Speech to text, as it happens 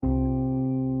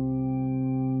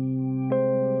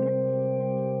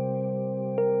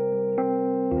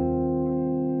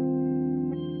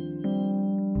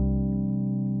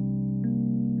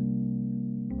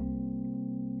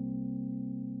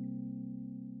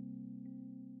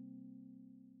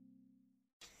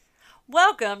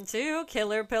Welcome to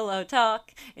Killer Pillow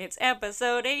Talk. It's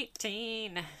episode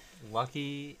 18.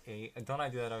 Lucky 8. Don't I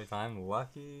do that every time?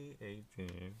 Lucky 18.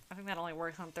 I think that only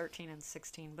works on 13 and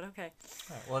 16, but okay.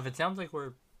 Right, well, if it sounds like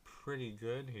we're pretty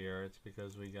good here, it's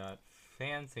because we got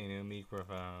fancy new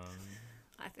microphones.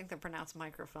 I think they're pronounced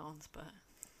microphones, but...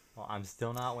 Well, I'm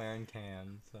still not wearing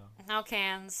cans, so... No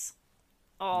cans.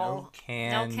 No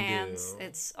cans.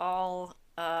 It's all,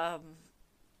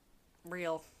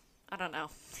 real. I don't know.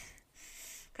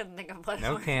 Couldn't think of what.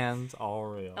 No cans, all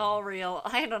real. All real.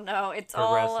 I don't know. It's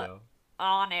Progresso.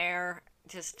 all on air,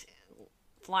 just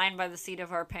flying by the seat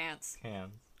of our pants.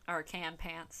 Cans. Or can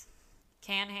pants.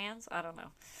 Can hands? I don't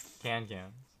know. Cans.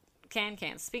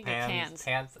 Cans. Speaking of cans.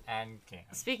 Pants and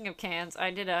cans. Speaking of cans,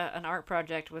 I did an art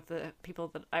project with the people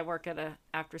that I work at a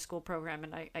after school program,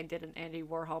 and I did an Andy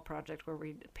Warhol project where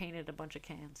we painted a bunch of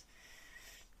cans.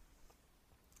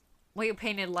 We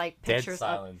painted like pictures.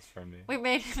 Dead silence from me. We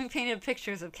painted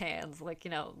pictures of cans, like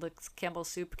the Campbell's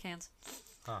soup cans.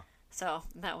 Huh. So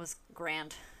that was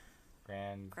grand.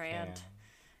 Grand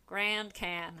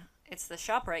Can. It's the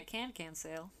ShopRite can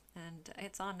sale, and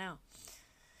it's on now.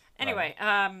 Anyway,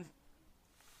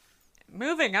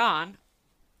 moving on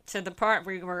to the part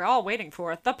we were all waiting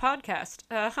for, the podcast.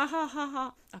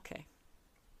 Okay.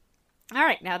 All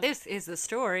right, now this is the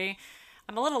story.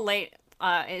 I'm a little late.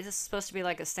 Is this supposed to be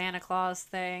like a Santa Claus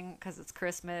thing because it's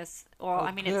Christmas? Well, Oh,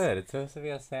 I mean, good. It's supposed to be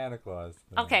a Santa Claus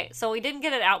thing. Okay, so we didn't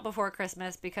get it out before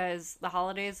Christmas because the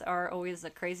holidays are always a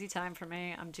crazy time for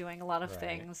me. I'm doing a lot of Right.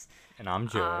 things. And I'm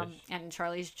Jewish. And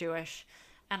Charlie's Jewish.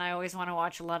 And I always want to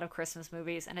watch a lot of Christmas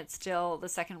movies. And it's still the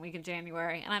second week of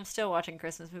January. And I'm still watching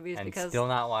Christmas movies and because still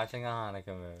not watching a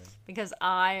Hanukkah movie. because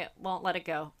I won't let it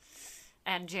go.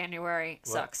 And January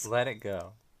sucks. Let it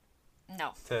go.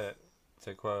 No. To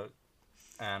quote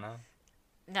Anna.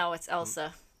 No, it's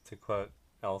Elsa. To quote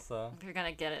Elsa. If you're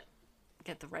going to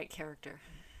get the right character.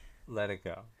 Let it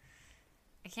go.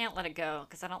 I can't let it go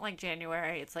because I don't like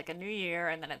January. It's like a new year,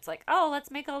 and then it's like, oh,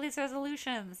 let's make all these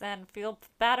resolutions and feel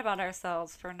bad about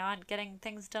ourselves for not getting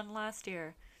things done last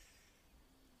year.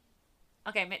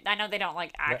 Okay, I know they don't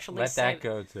like actually let say that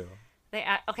go too.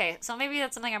 Okay, so maybe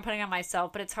that's something I'm putting on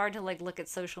myself, but it's hard to like look at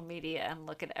social media and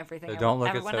look at everything So don't look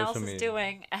at everyone social else media. is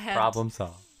doing, and Problem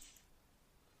solved.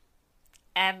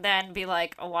 and then be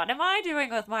like, what am I doing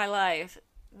with my life?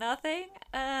 Nothing.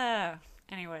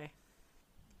 Anyway.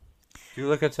 Do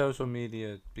look at social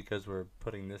media because we're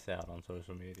putting this out on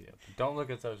social media. But don't look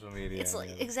at social media. It's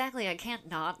like exactly. I can't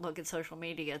not look at social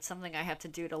media. It's something I have to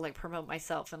do to like promote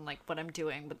myself and like what I'm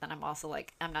doing. But then I'm also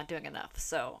like I'm not doing enough,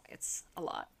 so it's a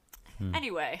lot.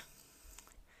 Anyway,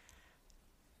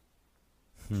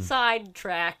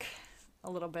 sidetrack a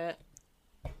little bit.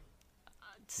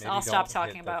 Maybe I'll stop don't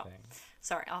talking hit the about. thing.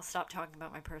 Sorry, I'll stop talking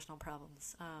about my personal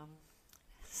problems.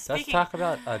 Let's talk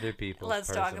about other people's Let's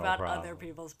personal talk about problems. other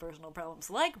people's personal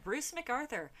problems, like Bruce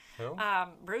MacArthur. Who?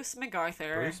 Bruce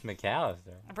MacArthur. Bruce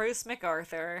McAllister. Bruce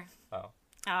MacArthur. Oh.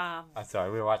 I'm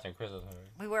sorry, we were watching Christmas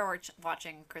movie. We were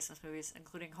watching Christmas movies,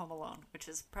 including Home Alone, which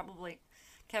is probably...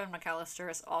 Kevin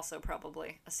McAllister is also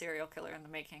probably a serial killer in the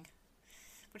making.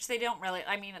 Which they don't really...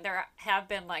 I mean, there have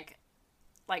been, like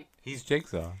He's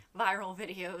Jigsaw. viral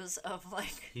videos of,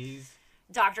 like... He's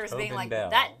Doctors being Tobin like, Bell.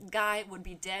 that guy would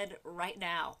be dead right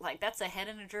now. Like, that's a head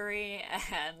injury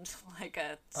and, like,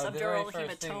 a the subdural very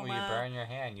first thing when you hematoma. burn your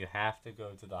hand, you have to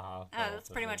go to the hospital. That's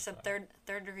pretty much the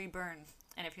third degree burn.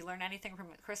 And if you learn anything from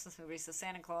Christmas movies, the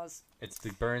Santa Claus... It's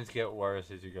the burns get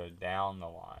worse as you go down the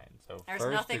line. So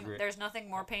There's nothing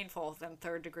more painful than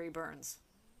third degree burns.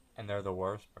 And they're the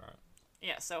worst burn.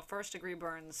 Yeah, so first degree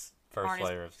burns First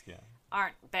layer of skin.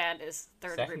 aren't bad as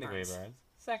third Second degree burns.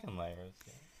 Second layer of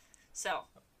skin. So,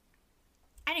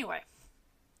 anyway,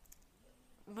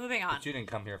 moving on. But you didn't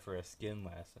come here for a skin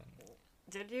lesson.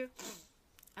 Did you?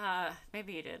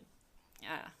 Maybe you did.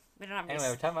 We don't have Anyway,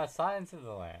 we're talking about science of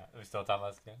the land. Are we still talking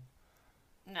about skin?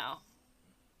 No.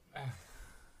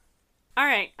 All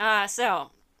right.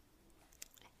 So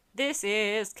this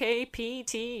is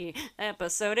KPT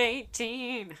episode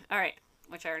 18. All right,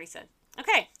 which I already said.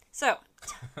 Okay. So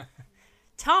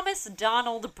Thomas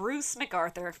Donald Bruce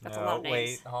MacArthur. That's a lot of names.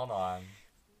 Wait, hold on.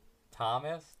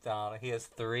 Thomas Donald. He has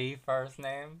 3 first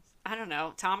names. I don't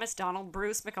know. Thomas Donald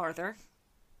Bruce MacArthur,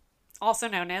 also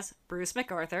known as Bruce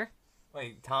MacArthur.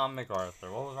 Wait, Tom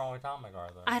MacArthur. What was wrong with Tom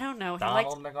MacArthur? I don't know.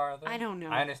 Donald MacArthur? I don't know.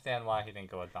 I understand why he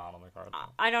didn't go with Donald MacArthur.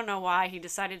 I don't know why he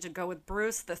decided to go with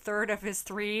Bruce, the third of his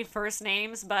 3 first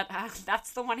names, but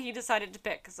that's the one he decided to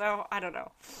pick, so I don't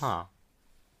know. Huh.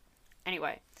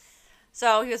 Anyway,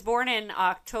 so he was born in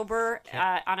on October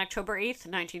 8th,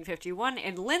 1951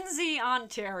 in Lindsay,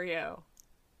 Ontario,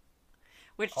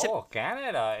 which Oh,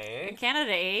 Canada, eh? in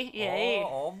Canada, eh? Yeah.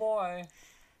 Oh boy.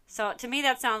 So to me,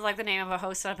 that sounds like the name of a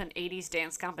host of an '80s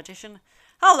dance competition.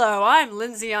 Hello, I'm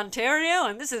Lindsay Ontario,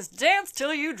 and this is Dance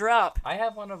Till You Drop. I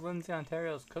have one of Lindsay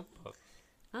Ontario's cookbooks.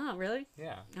 Oh, really?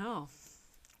 Yeah. Oh,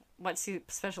 what's he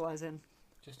specialize in?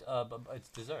 Just it's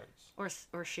desserts.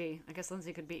 Or she? I guess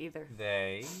Lindsay could be either.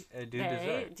 They do They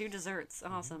desserts. do desserts.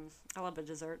 Awesome. I love a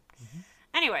dessert.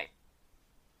 Anyway,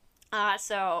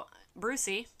 so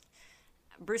Brucey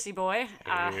boy.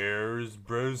 Here's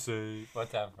Brucey.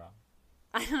 What's that from?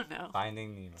 I don't know.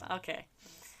 Finding Nemo. Okay.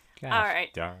 Gosh, All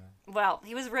right. darn. Well,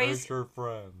 he was raised. Fish are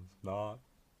friends, not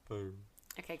food.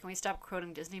 Okay, can we stop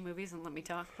quoting Disney movies and let me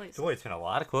talk, please? So it's been a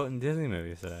lot of quoting Disney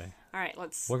movies today. All right,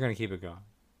 let's. We're gonna keep it going.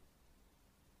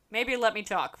 Maybe let me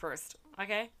talk first,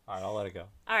 okay? All right, I'll let it go.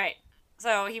 All right.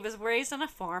 So he was raised on a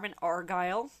farm in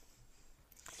Argyle.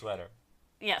 Sweater.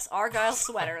 Yes, Argyle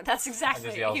sweater. That's exactly.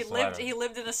 just yelled He sweater.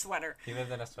 lived in a sweater. He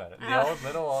lived in a sweater. The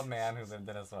little old man who lived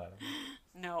in a sweater.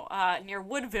 No, near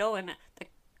Woodville in the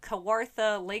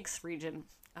Kawartha Lakes region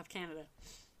of Canada.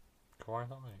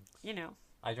 Kawartha Lakes. You know.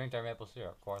 I drink their maple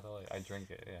syrup. Kawartha Lakes. I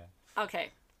drink it. Yeah.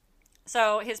 Okay.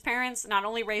 So his parents not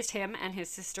only raised him and his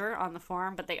sister on the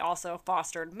farm, but they also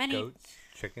fostered many. Goats,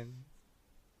 chicken.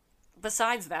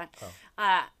 Besides that,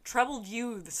 troubled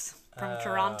youths from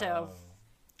Toronto. Oh.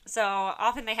 So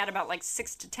often they had about like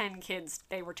 6 to 10 kids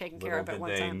they were taking care of at Little one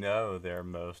did they time. know their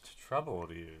most troubled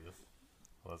youth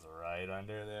was right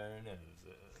under their noses.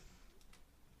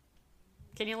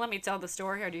 Can you let me tell the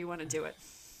story, or do you want to do it?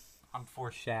 I'm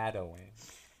foreshadowing.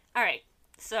 All right.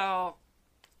 So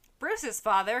Bruce's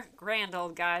father, grand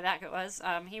old guy that was,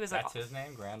 he was That's his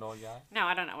name, grand old guy? No,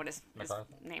 I don't know what his MacArthur?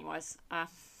 name was. I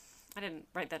didn't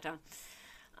write that down.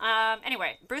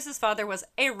 Anyway, Bruce's father was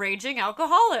a raging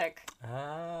alcoholic.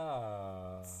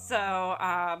 Oh. So,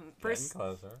 Getting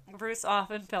closer. Bruce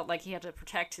often felt like he had to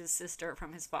protect his sister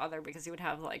from his father because he would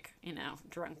have, like,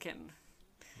 drunken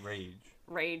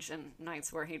rage and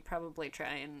nights where he'd probably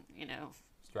try and,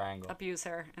 Strangle. abuse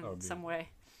her in Abuse. some way.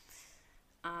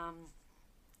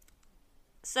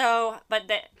 But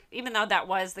even though that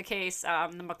was the case,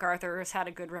 the MacArthurs had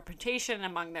a good reputation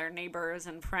among their neighbors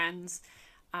and friends.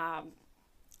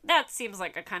 That seems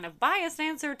like a kind of biased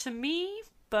answer to me,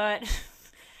 but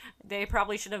they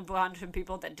probably should have gone to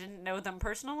people that didn't know them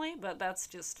personally, but that's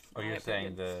just Oh, my you're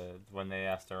opinion. saying when they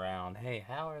asked around, hey,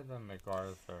 how are the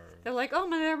MacArthurs? They're like, oh,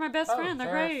 they're my best friend. They're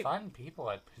great. Fun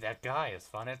people. That guy is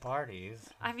fun at parties.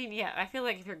 I mean, yeah, I feel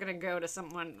like if you're going to go to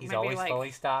someone, He's maybe always like fully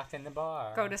stocked in the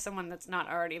bar. go to someone that's not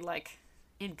already like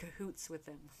in cahoots with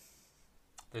them.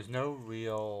 There's no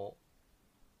real...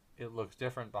 It looks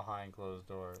different behind closed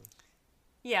doors.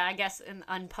 Yeah, I guess in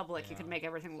unpublic you could make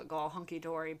everything look all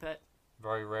hunky-dory, but...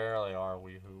 Very rarely are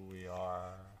we who we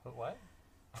are. What?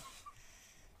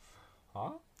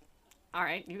 Huh?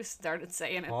 Alright, you started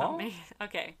saying it, Huh? not me.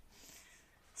 Okay.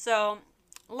 So,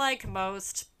 like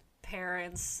most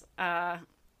parents,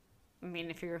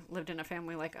 if you lived in a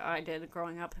family like I did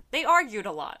growing up, they argued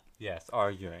a lot. Yes,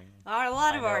 arguing. A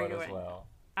lot of I know arguing. it as well.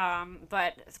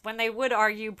 But when they would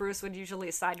argue, Bruce would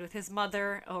usually side with his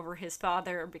mother over his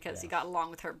father because he got along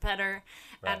with her better,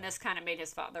 Right. and this kind of made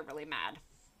his father really mad.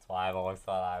 That's why I've always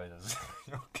thought I was a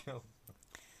serial killer.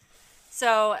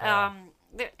 So,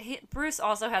 Bruce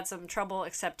also had some trouble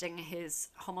accepting his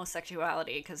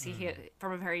homosexuality because he,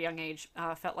 from a very young age,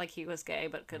 felt like he was gay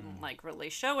but couldn't really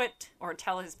show it or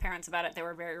tell his parents about it. They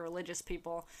were very religious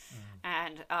people,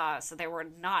 and so they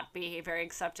would not be very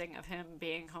accepting of him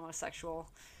being homosexual.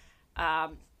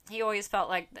 He always felt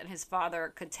like that his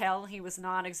father could tell he was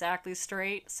not exactly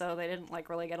straight, so they didn't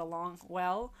really get along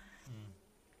well.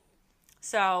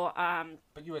 So,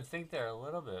 But you would think they're a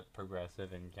little bit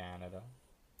progressive in Canada.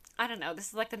 I don't know. This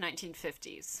is like the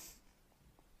 1950s.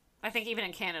 I think even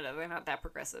in Canada, they're not that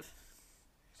progressive.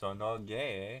 So no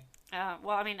gay, I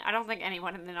don't think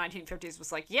anyone in the 1950s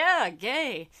was like, yeah,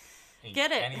 gay. eh?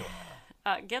 Get it.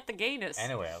 Anywhere. Get the gayness.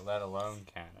 Anywhere, let alone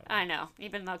Canada. I know.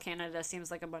 Even though Canada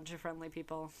seems like a bunch of friendly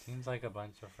people. Seems like a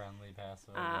bunch of friendly passive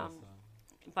aggressive.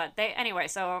 But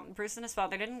so Bruce and his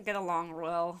father didn't get along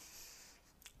well.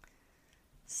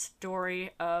 Story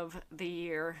of the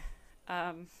year.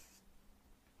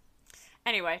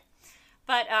 Anyway,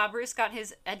 but Bruce got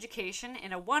his education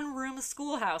in a one-room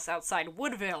schoolhouse outside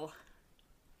Woodville.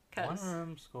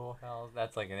 One-room schoolhouse?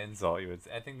 That's like an insult. You would.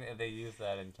 I think they use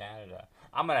that in Canada.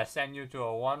 I'm gonna send you to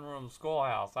a one-room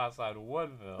schoolhouse outside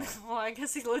Woodville. Well, I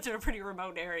guess he lived in a pretty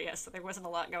remote area, so there wasn't a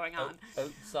lot going on.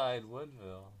 Outside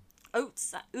Woodville.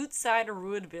 Outside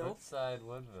Woodville. Outside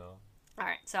Woodville. All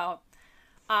right, so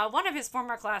One of his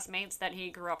former classmates that he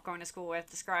grew up going to school with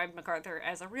described MacArthur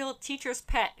as a real teacher's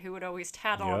pet who would always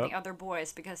tattle on Yep. the other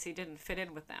boys because he didn't fit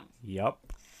in with them. Yep.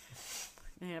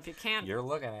 Yeah, if you can't You're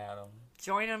looking at him.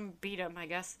 join him, beat him, I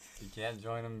guess. You can't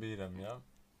join him, beat him. Yep.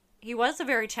 He was a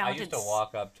very I talented... used to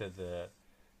walk up to the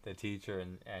teacher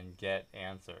and get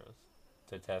answers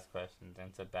to test questions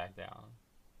and sit back down.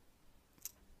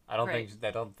 I don't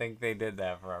think they did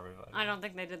that for everybody. I don't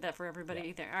think they did that for everybody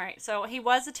either. All right, so he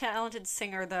was a talented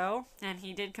singer, though, and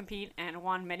he did compete and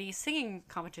won many singing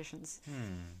competitions.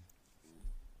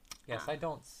 Yes, I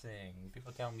don't sing.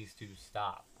 People tell me to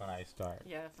stop when I start.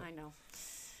 Yeah, I know.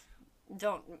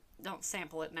 Don't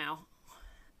sample it now.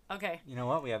 Okay. You know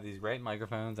what? We have these great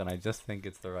microphones, and I just think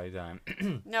it's the right time.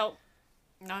 No.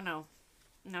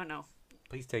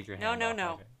 Please take your No, hand no, off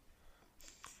no. of it.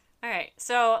 All right.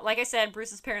 So, like I said,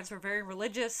 Bruce's parents were very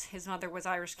religious. His mother was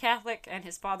Irish Catholic, and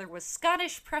his father was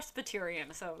Scottish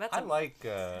Presbyterian. So that's I a like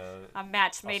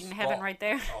match made in heaven Scot- right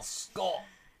there. a Scot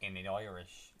in the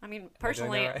Irish. I mean, Am I doing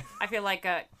personally, that right? I feel like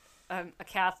a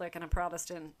Catholic and a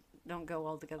Protestant don't go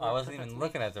well together. I wasn't but that's even me.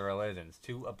 looking at the religions.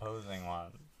 Two opposing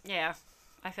ones. Yeah,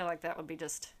 I feel like that would be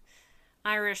just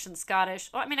Irish and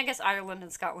Scottish. Well, I mean, I guess Ireland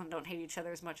and Scotland don't hate each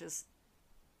other as much as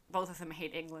both of them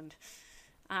hate England.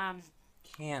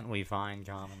 Can't we find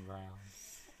common ground?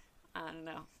 I don't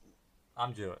know.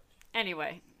 I'm Jewish.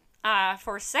 Anyway,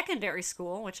 for secondary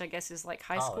school, which I guess is like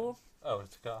high College. school. Oh,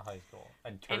 it's got high school.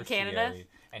 And In tertiary. Canada?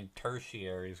 And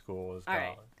tertiary school is All college.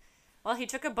 right. Well, he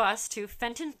took a bus to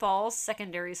Fenton Falls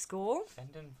Secondary School.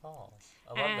 Fenton Falls.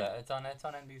 I love And- that. It's on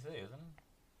NBC, isn't it?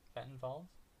 Fenton Falls?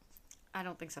 I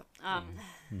don't think so.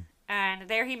 And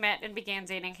there he met and began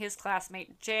dating his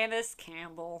classmate Janice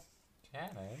Campbell,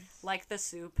 Janice? like the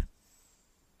soup,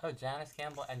 Oh, Janice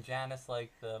Campbell and Janice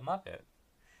like the Muppet.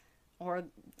 or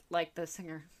like the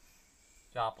singer.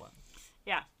 Joplin.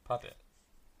 Yeah. Puppet.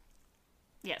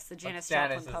 Yes, the Janice What's Joplin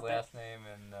Janice's puppet. last name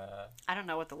in I don't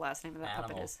know what the last name of that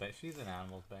puppet Animals? is. She's an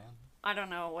Animals band. I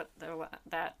don't know what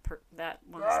that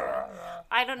one's.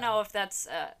 I don't know if that's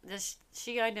does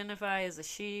she identify as a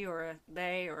she or a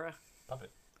they or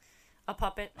Puppet. a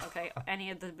puppet? Okay,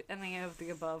 any of the above. Any of the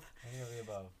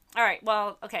above. All right.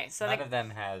 Well, okay. So None of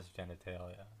them has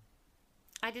genitalia.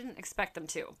 I didn't expect them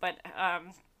to, but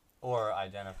Or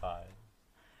identified.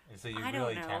 So you I don't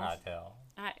really know. cannot tell.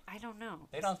 I don't know.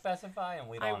 They don't specify and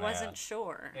we I don't wasn't ask.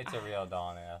 sure. It's a real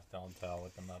don't ask, don't tell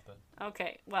with the Muppet.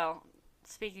 Okay. Well,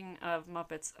 speaking of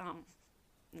Muppets,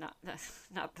 not that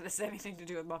this has anything to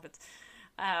do with Muppets,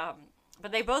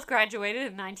 but they both graduated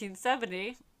in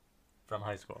 1970 From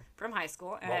high school. from high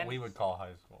school, and What we would call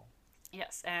high school.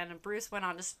 yes, and Bruce went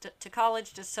on to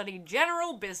college to study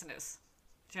general business.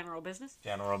 General business.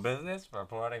 General business,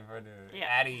 reporting for the Yeah.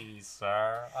 Addy,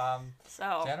 sir.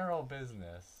 So General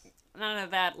business. none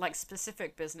of that like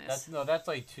specific business. That's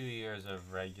like 2 years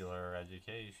of regular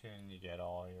education. You get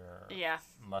all your Yeah,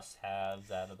 must-haves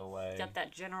out of the way. got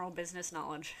that general business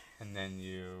knowledge. And then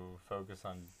you focus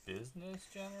on business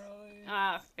generally?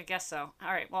 I guess so.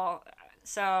 All right. Well,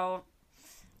 so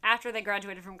after they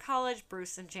graduated from college,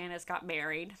 Bruce and Janice got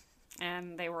married,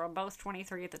 and they were both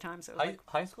 23 at the time. So it was like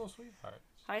High school sweetheart.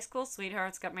 high school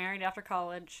sweethearts got married after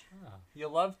college. Oh, you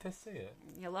love to see it.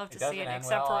 You love to It see doesn't it, end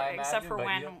except well, I except imagine, for but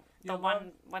when you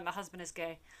love- when the husband is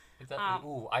gay. It doesn't,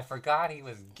 ooh, I forgot he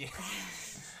was gay.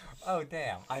 Oh,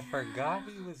 damn. I forgot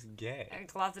he was gay. A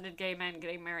closeted gay man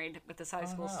getting married with his high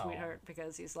school no. sweetheart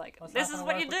because he's like, Well, it's this not is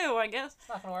gonna what you work do, I guess. It's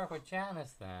not going to work with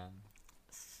Janice then.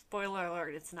 Spoiler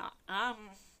alert, it's not.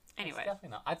 Anyway, It's definitely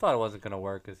not. I thought it wasn't going to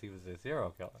work because he was a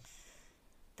serial killer.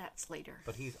 that's later.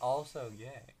 But he's also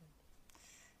gay.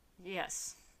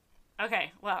 Yes.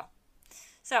 Okay, well.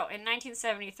 So, in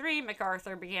 1973,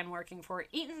 MacArthur began working for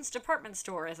Eaton's department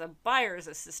store as a buyer's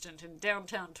assistant in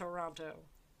downtown Toronto.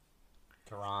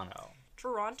 Toronto.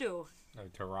 Toronto. No,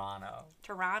 Toronto.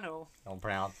 Toronto. Don't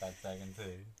pronounce that second T.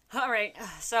 All right,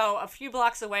 so a few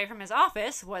blocks away from his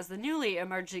office was the newly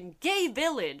emerging Gay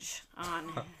Village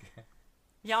on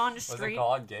Yonge Was Street. it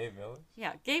called Gay Village?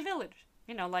 Yeah, Gay Village.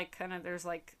 You know, like, kind of, there's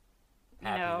like, you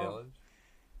Happy know. Village?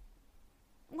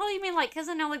 Well, you mean like, because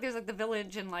I know, like, there's like the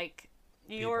village in like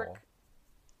New York,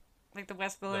 like the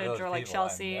West The Village or like people, and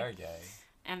Chelsea. they're gay.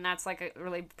 And that's like a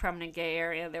really prominent gay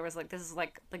area. There was like, this is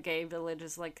like the Gay Village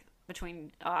is like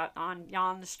between on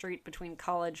Yonge Street between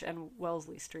College and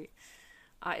Wellesley Street.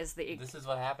 Is the This is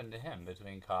what happened to him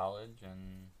between college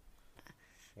and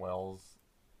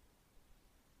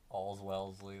all's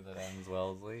Wellesley that ends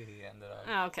Wellesley. He ended up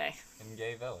oh, okay. in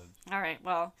Gay Village. All right.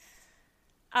 Well,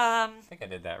 I think I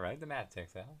did that right. The math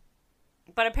checks out.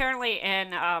 but apparently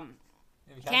in Have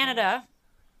you calculated? Canada.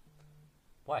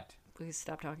 What? Please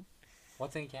stop talking.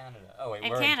 What's in Canada? Oh wait,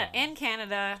 In we're Canada, in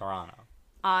Canada. Toronto.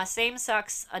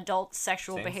 Same-sex adult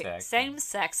sexual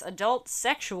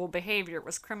behavior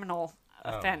was criminal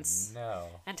offense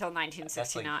until 1969.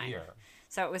 That's like here.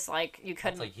 So it was like you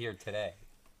couldn't. That's like here today.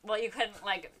 Well, you couldn't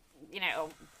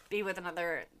be with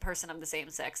another person of the same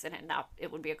sex, and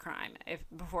it would be a crime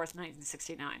before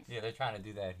 1969. Yeah, they're trying to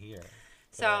do that here.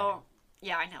 So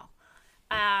yeah, I know.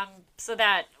 So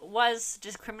that was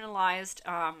just criminalized,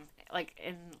 like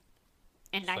in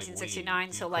 1969.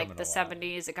 Like so like the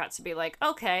 70s, it got to be like,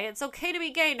 okay, it's okay to be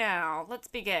gay now. Let's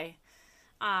be gay.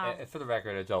 For the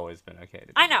record, it's always been okay to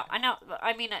be I know.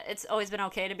 I mean, it's always been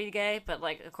okay to be gay, but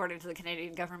like according to the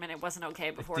Canadian government, it wasn't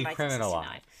okay before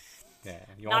 1969. Yeah,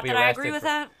 you not that I agree with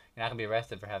that. You're not gonna be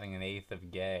arrested for having an eighth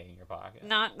of gay in your pocket.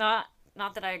 Not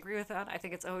that I agree with that. I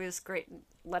think it's always great.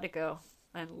 Let it go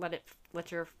and let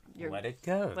your let it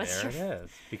go. There it is.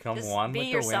 Become one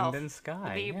with the wind and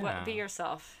sky. Be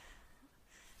yourself.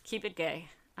 Keep it gay.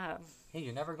 Hey,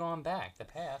 you're never going back. The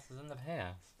past is in the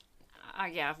past.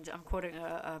 Yeah, I'm quoting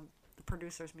a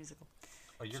Producers musical.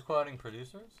 Oh, you're quoting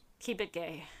Producers? Keep it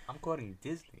gay. I'm quoting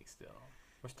Disney still.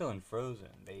 We're still in Frozen,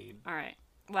 babe. All right.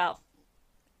 Well,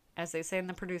 as they say in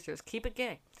the Producers, keep it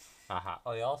gay. Uh-huh.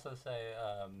 Oh, they also say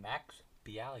Max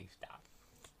Bialystock.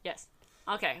 Yes.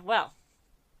 Okay, well.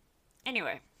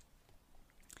 Anyway.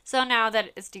 So now that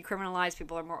it's decriminalized,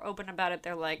 people are more open about it.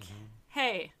 They're like,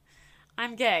 hey,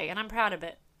 I'm gay, and I'm proud of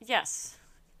it. Yes.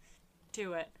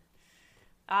 Do it.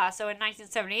 So in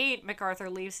 1978, MacArthur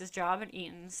leaves his job at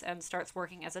Eaton's and starts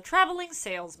working as a traveling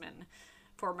salesman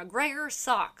for McGregor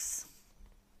Socks.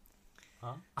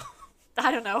 Huh? I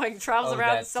don't know. He travels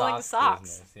around selling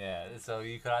socks. Yeah, so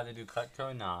you could either do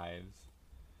Cutco knives,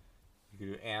 you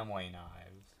could do Amway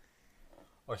knives,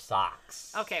 or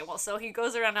socks. Okay, well, so he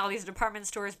goes around all these department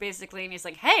stores basically, and he's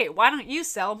like, hey, why don't you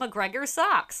sell McGregor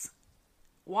socks?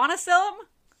 Want to sell them?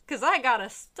 Because I got a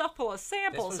stuff full of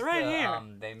samples here.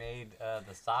 They made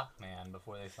the Sock Man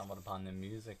before they stumbled upon the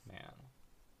Music Man.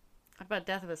 What about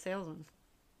Death of a Salesman?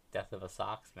 Death of a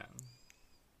Socksman.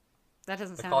 That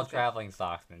doesn't They're sound called good. Traveling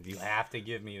Socksmen. You have to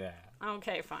give me that.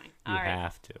 Okay, fine. You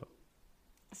have to.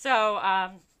 So,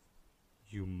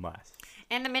 you must.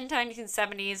 in the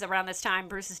mid-1970s, around this time,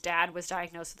 Bruce's dad was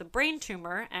diagnosed with a brain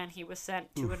tumor, and he was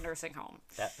sent to a nursing home.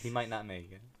 He might not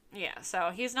make it. Yeah,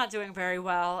 so he's not doing very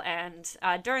well, and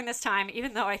during this time,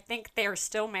 even though I think they are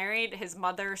still married, his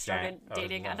mother started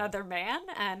dating another man,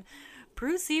 and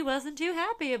Brucey wasn't too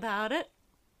happy about it.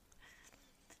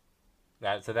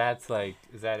 So that's like,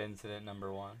 is that incident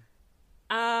number one?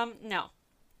 No.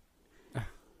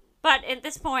 But at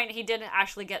this point, he didn't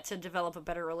actually get to develop a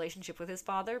better relationship with his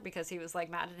father because he was like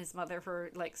mad at his mother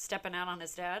for like stepping out on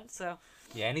his dad. So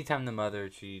yeah, anytime the mother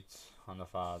cheats on the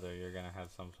father, you're gonna have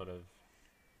some sort of.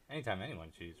 Anytime anyone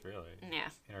cheats, really. Yeah.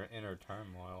 Inner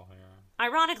turmoil here.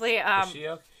 Ironically,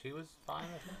 she was fine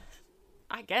with it.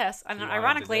 I guess. And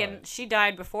ironically, and she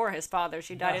died before his father.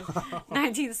 She died in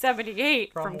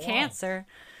 1978 from cancer,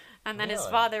 and then his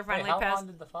father finally passed. How long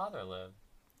did the father live?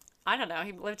 I don't know.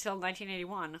 He lived till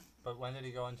 1981. But when did he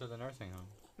go into the nursing home?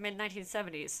 Mid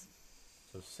 1970s.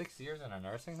 So 6 years in a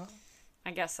nursing home?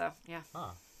 I guess so. Yeah.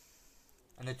 Huh.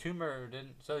 And the tumor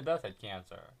didn't. So they both had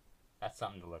cancer. That's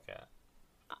something to look at.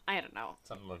 I don't know.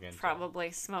 Something to look into.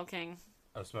 Probably smoking.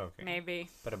 Oh, smoking. Maybe.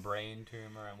 But a brain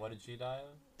tumor, and what did she die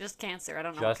of? Just cancer. I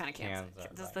don't know what kind of cancer.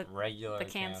 Just right. Regular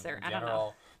cancer. I don't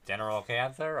know. General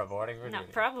cancer, avoiding for No,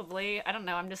 probably. I don't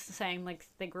know. I'm just saying, like,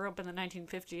 they grew up in the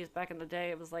 1950s. Back in the day,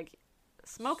 it was like,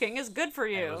 smoking is good for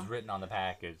you. And it was written on the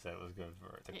package that it was good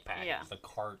for the package. Yeah. The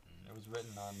carton. It was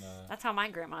written on the. That's how my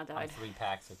grandma died. 3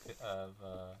 packs of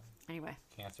anyway.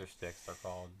 Cancer sticks are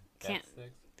called. Death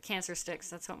sticks. Cancer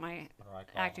sticks. That's what my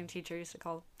acting teacher used to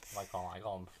call them. What do I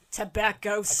call them?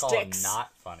 Tobacco sticks. I call them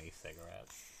not funny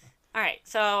cigarettes. All right,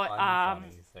 so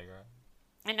unfunny cigarettes.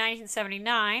 In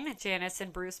 1979, Janice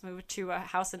and Bruce moved to a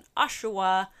house in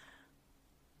Oshawa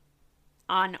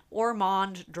on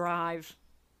Ormond Drive.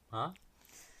 Huh?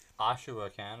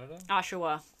 Oshawa, Canada?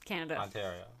 Oshawa, Canada.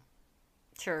 Ontario.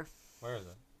 Sure. Where is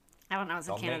it? I don't know. It's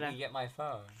in Canada. Don't make me get my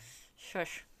phone.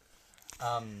 Shush.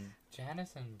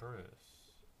 Janice and Bruce.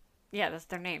 Yeah, that's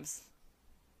their names.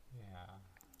 Yeah.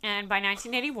 And by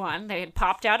 1981, they had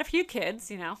popped out a few kids,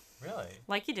 you know. Really?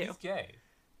 Like you do. He's gay.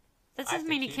 That doesn't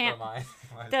mean he can't.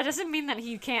 That doesn't mean that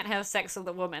he can't have sex with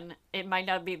a woman. It might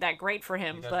not be that great for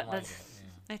him, but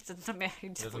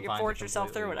you force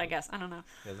yourself through it, I guess. I don't know.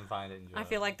 He doesn't find it enjoyable. I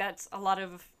feel like that's a lot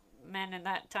of men in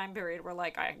that time period were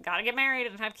like, I gotta get married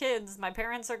and have kids. My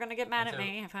parents are gonna get mad at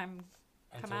me if I'm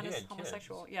come out as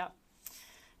homosexual. Kids. Yeah.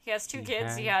 He has 2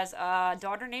 kids. He has a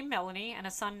daughter named Melanie and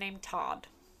a son named Todd.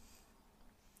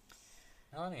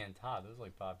 Melanie and Todd, those are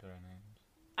like popular names.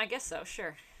 I guess so,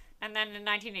 sure. And then in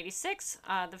 1986,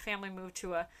 the family moved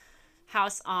to a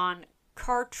house on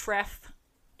Cartreff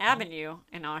Avenue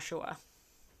in Oshawa.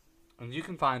 And you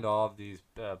can find all of these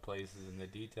places in the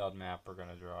detailed map we're going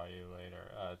to draw you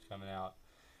later. It's coming out.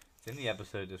 It's in the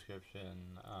episode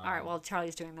description. All right, well,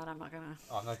 Charlie's doing that. I'm not going to.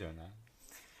 Oh, I'm not doing that.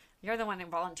 You're the one who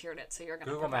volunteered it, so you're going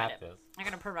to Google provide Map it. this. You're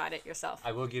going to provide it yourself.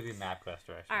 I will give you MapQuest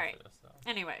directions All right. for this, though.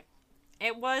 Anyway,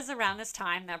 it was around this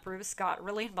time that Bruce got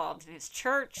really involved in his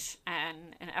church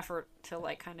and an effort to,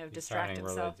 like, kind of distract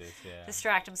himself. Yeah.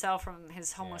 Distract himself from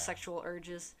his homosexual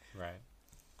urges. Right.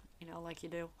 You know, like you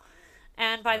do.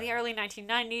 And by the early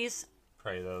 1990s...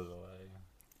 Pray those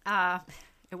away.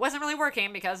 It wasn't really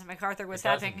working because MacArthur was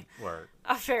having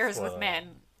affairs with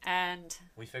men. And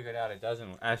we figured out it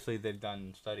doesn't. Actually, they've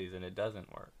done studies and it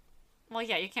doesn't work. Well,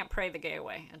 yeah, you can't pray the gay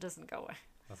away. It doesn't go away.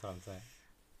 That's what I'm saying.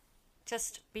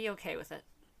 Just be okay with it.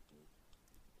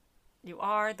 You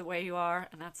are the way you are,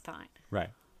 and that's fine. Right.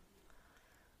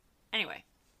 Anyway.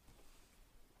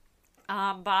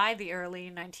 By the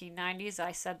early 1990s,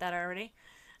 I said that already.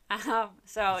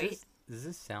 So is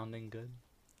this sounding good?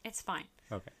 It's fine.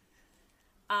 Okay.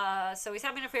 So he's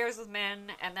having affairs with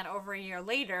men, and then over a year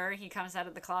later, he comes out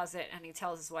of the closet and he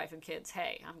tells his wife and kids,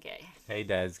 "Hey, I'm gay. Hey,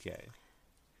 Dad's gay.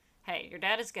 Hey, your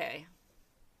dad is gay."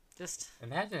 Just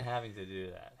imagine having to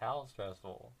do that. How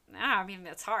stressful. Nah, I mean,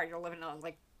 it's hard. You're living on,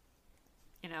 like,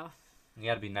 you know. You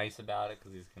got to be nice about it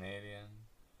because he's Canadian.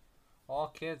 All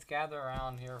kids gather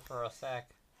around here for a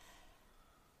sec.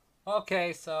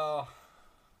 Okay, so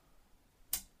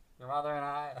your mother and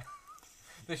I.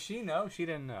 Does she know? She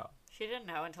didn't know. She didn't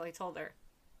know until he told her.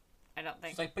 I don't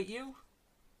think. She's like, but you,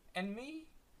 and me,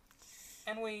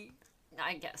 and we.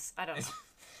 I guess I don't know.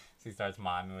 She starts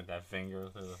miming with that finger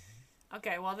through the...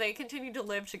 Okay, well, they continued to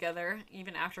live together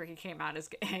even after he came out as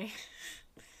gay.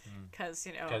 Because,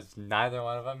 you know... Because neither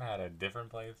one of them had a different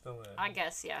place to live. I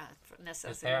guess, yeah.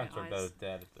 His parents are both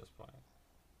dead at this point.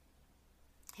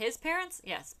 His parents?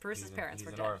 Yes, Bruce's parents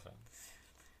were dead. He's an orphan.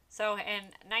 So, in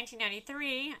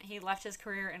 1993, he left his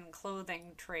career in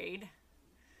clothing trade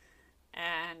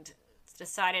and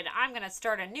decided, I'm going to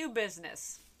start a new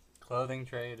business. Clothing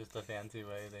trade is the fancy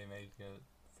way they make it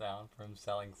sound, from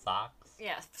selling socks?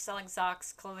 Yeah, selling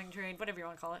socks, clothing trade, whatever you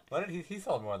want to call it. What did he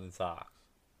sold more than socks?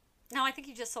 No, I think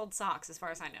he just sold socks, as far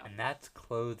as I know. And that's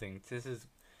clothing. This is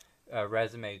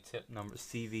resume tip number,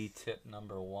 CV tip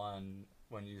number 1.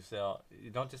 When you sell,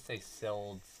 you don't just say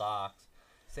sold socks.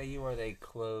 Say you are a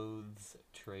clothes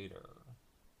trader.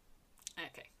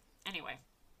 Okay. Anyway.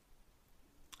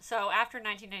 So after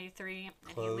 1993,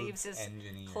 and he leaves his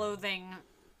clothing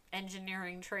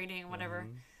engineering, trading, whatever.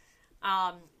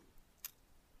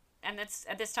 And it's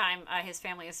at this time his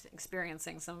family is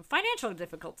experiencing some financial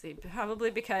difficulty, probably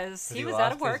because he was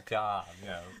out of work. His job,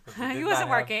 he wasn't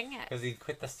working because he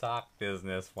quit the sock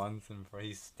business once and for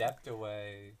he stepped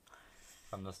away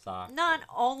from the sock. Not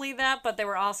only that, but they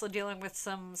were also dealing with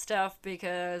some stuff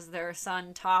because their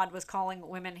son Todd was calling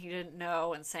women he didn't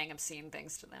know and saying obscene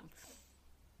things to them.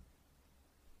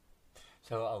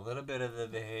 So a little bit of the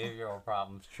behavioral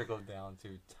problems trickled down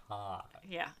to Todd.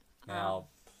 Yeah. Now,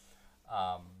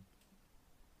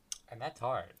 and that's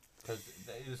hard because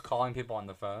he was calling people on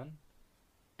the phone.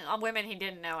 Women he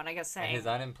didn't know, and I guess saying... And his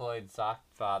unemployed sock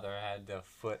father had to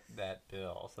foot that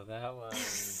bill. So that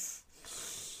was...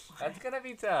 That's going to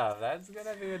be tough. That's going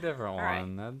to be a different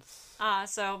one.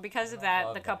 That's... So because of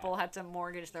that, the couple had to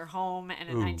mortgage their home, and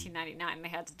in 1999, they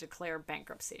had to declare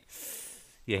bankruptcy.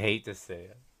 You hate to see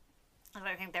it. And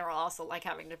I think they were also, like,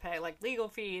 having to pay, like, legal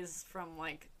fees from,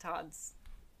 like, Todd's...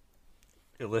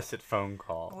 Illicit phone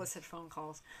calls.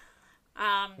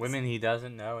 Women he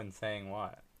doesn't know and saying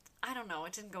what? I don't know.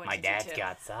 It didn't go into My dad's detail.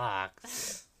 got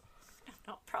socks.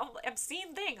 No, probably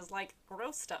obscene things, like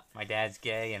gross stuff. My dad's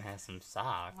gay and has some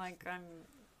socks. Like, I'm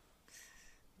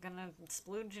gonna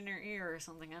splooge in your ear or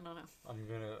something. I don't know.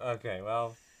 Okay,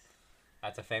 well,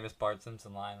 that's a famous Bart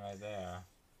Simpson line right there.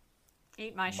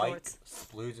 Eat my shorts.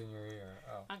 Splooge in your ear.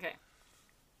 Oh. Okay.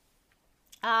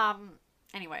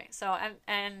 Anyway, so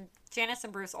and Janice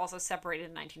and Bruce also separated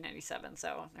in 1997.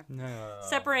 So they're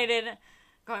separated,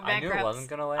 going bankrupt. I knew it wasn't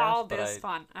gonna last. All this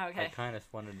fun. Okay. I kind of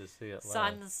wanted to see it last.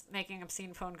 Son's making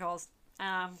obscene phone calls.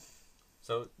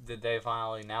 So did they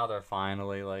finally? Now they're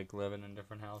finally like living in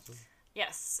different houses.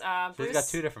 Yes. So he's got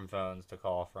 2 different phones to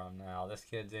call from now. This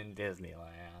kid's in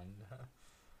Disneyland.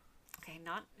 Okay,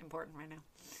 not important right now.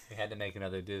 We had to make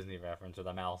another Disney reference, or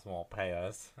the mouse won't pay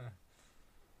us.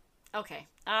 Okay.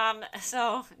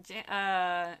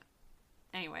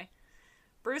 Anyway,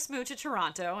 Bruce moved to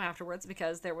Toronto afterwards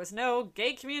because there was no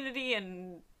gay community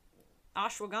in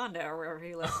ashwagandha or wherever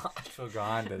he lives.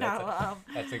 Ashwagandha. No,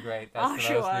 That's the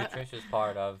Oshawa. most nutritious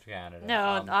part of Canada.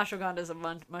 No, ashwagandha is a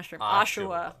mushroom. Oshawa.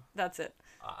 Oshawa. That's it.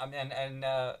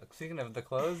 Speaking of the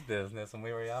clothes business, when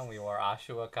we were young, we wore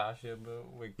Oshawa, Kashawa,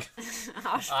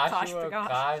 Ashwagandha.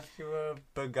 Kashawa,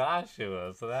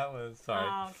 Bagashua. So that was, sorry.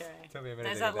 Oh, okay. Took me a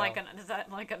minute Is to that get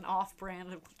like down. an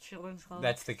off-brand of children's clothes?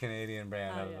 That's the Canadian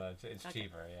brand Oh, of yeah. it's Okay.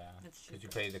 cheaper, yeah. It's Because you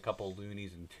cheaper. paid a couple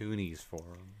loonies and toonies for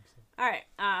them. All right.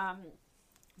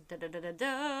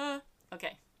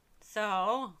 Okay.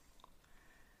 So,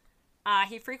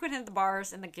 he frequented the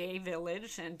bars in the gay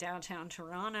village in downtown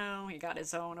Toronto. He got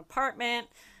his own apartment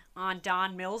on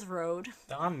Don Mills Road.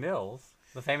 Don Mills,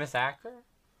 the famous actor?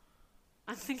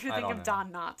 I think you're I thinking don't of know.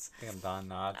 Don Knotts I think I'm Don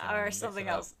Knotts. and I'm or mixing something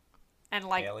up else. And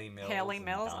like Haley Mills. Haley and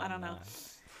Mills? Don I don't know.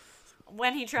 Knotts.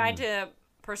 When he tried to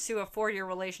pursue a 4-year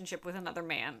relationship with another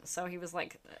man, so he was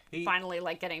like He- finally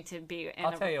like getting to be in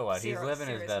I'll a tell you what, he's serious living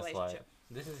his best relationship. life.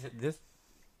 This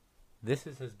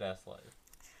is his best life.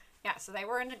 Yeah, so they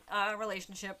were in a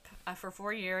relationship for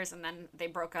 4 years, and then they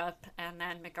broke up, and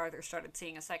then MacArthur started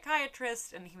seeing a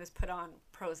psychiatrist, and he was put on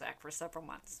Prozac for several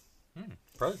months,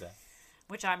 Prozac.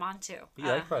 which I'm on too. You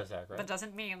like Prozac, right? But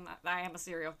doesn't mean that I am a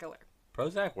serial killer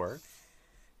Prozac works.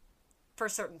 for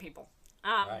certain people.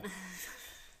 Right.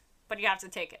 But you have to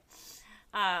take it.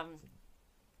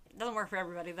 It doesn't work for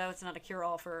everybody, though. It's not a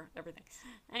cure-all for everything.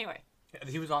 Anyway.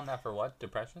 He was on that for what?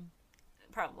 Depression?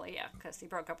 Probably, yeah, because he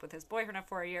broke up with his boyfriend of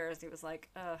 4 years. He was like,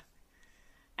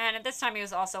 And at this time, he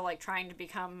was also like trying to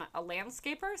become a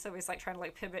landscaper, so he's like trying to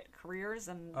like pivot careers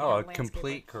and. Oh, a landscaper.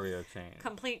 complete career change.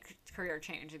 Complete career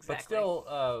change, exactly. But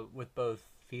still, with both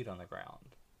feet on the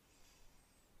ground.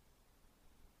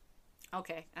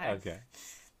 Okay. Okay.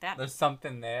 That There's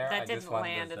something there. I that just didn't wanted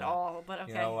to land at say. all, but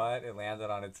okay. You know what? It landed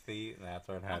on its feet, and that's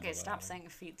what it had Okay, to stop land. saying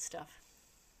feet stuff.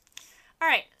 All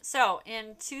right, so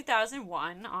in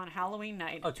 2001 on Halloween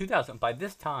night, Oh, 2000. By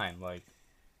this time, like,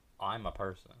 I'm a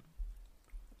person.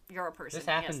 you're a person. This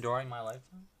happened yes. during my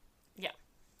lifetime?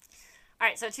 All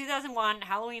right, so 2001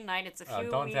 Halloween night. It's a few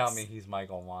Don't weeks. tell me he's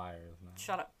Michael Myers. No.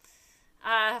 Shut up.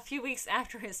 A few weeks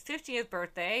after his 50th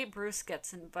birthday, Bruce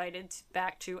gets invited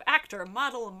back to actor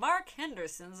model Mark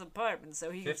Henderson's apartment so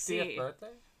he can 50th see.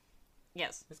 birthday?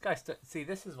 Yes. This guy, see,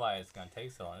 this is why it's going to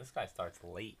take so long. This guy starts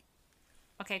late.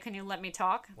 Okay, can you let me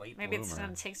talk? Late Maybe it's bloomer.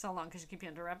 going to take so long because you keep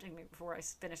interrupting me before I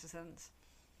finish the sentence.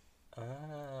 Oh.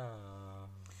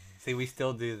 See, we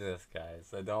still do this, guys,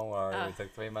 so don't worry. We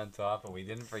took 3 months off, and we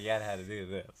didn't forget how to do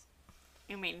this.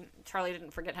 You mean Charlie didn't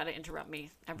forget how to interrupt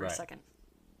me every Right. second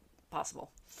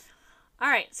possible. All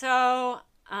right, so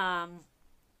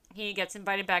he gets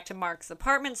invited back to Mark's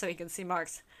apartment so he can see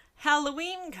Mark's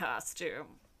Halloween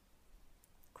costume.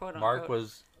 Quote unquote. Mark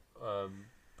was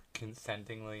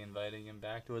consentingly inviting him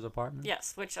back to his apartment?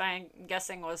 Yes, which I'm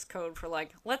guessing was code for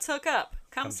like, let's hook up.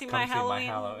 Come see my see Halloween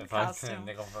if I was going costume. to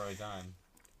nickel for a dime.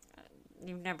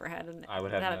 You've never had a I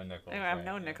would have no nickels. I have right,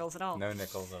 no yeah. nickels at all. No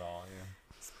nickels at all, yeah.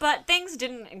 But things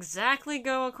didn't exactly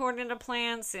go according to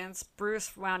plan since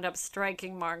Bruce wound up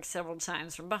striking Mark several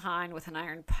times from behind with an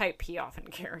iron pipe he often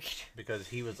carried. Because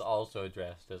he was also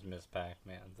dressed as Miss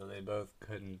Pac-Man, so they both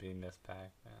couldn't be Miss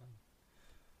Pac-Man.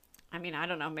 I mean, I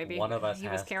don't know. Maybe One of us he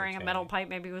was has to carrying a metal change. pipe.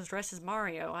 Maybe he was dressed as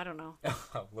Mario. I don't know.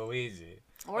 Luigi.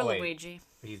 Or Oh, wait. Luigi.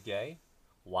 He's gay?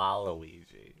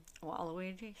 Waluigi.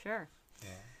 Waluigi, sure.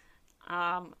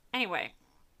 Yeah. Anyway,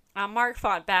 Mark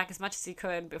fought back as much as he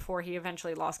could before he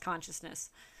eventually lost consciousness.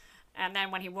 And then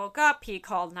when he woke up, he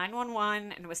called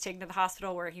 911 and was taken to the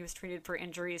hospital where he was treated for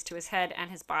injuries to his head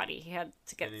and his body. He had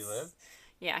to get... Did he live?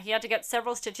 Yeah, he had to get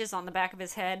several stitches on the back of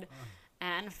his head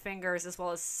and fingers, as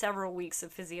well as several weeks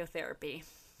of physiotherapy.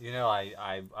 You know,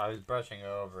 I was brushing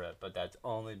over it, but that's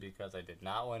only because I did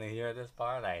not want to hear this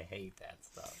part. I hate that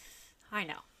stuff. I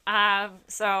know.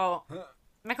 So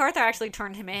MacArthur actually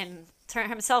turned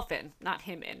himself in, not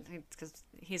him in, because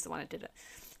he's the one that did it.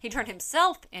 He turned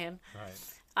himself in Right.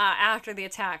 after the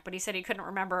attack, but he said he couldn't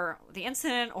remember the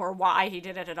incident or why he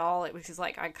did it at all. It was just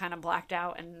like, I kind of blacked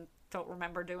out and don't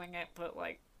remember doing it, but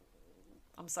like,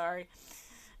 I'm sorry.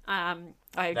 I At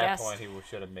that guess. point, he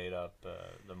should have made up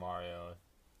the Mario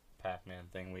Pac-Man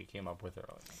thing we came up with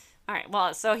earlier. All right.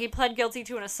 Well, so he pled guilty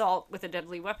to an assault with a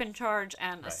deadly weapon charge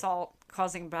and Right. assault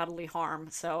causing bodily harm.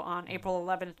 So on April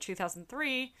 11th,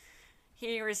 2003,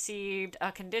 he received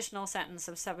a conditional sentence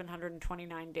of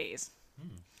 729 days.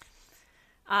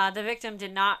 The victim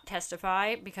did not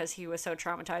testify because he was so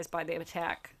traumatized by the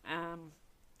attack.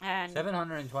 And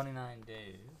 729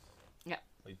 days. Yeah.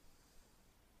 Like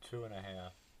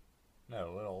 2.5. No,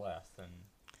 a little less than.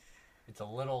 It's a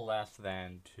little less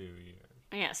than 2 years.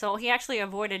 Yeah, so he actually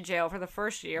avoided jail for the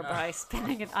first year by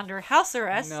spending it under house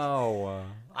arrest. No.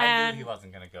 I And knew he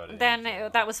wasn't going to go to Then jail.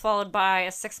 that was followed by a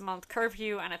 6-month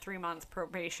curfew and a 3-month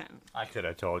probation. I could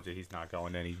have told you he's not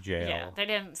going to any jail. Yeah, they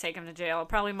didn't take him to jail.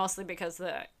 Probably mostly because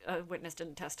the witness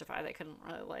didn't testify. They couldn't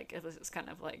really, it was kind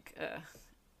of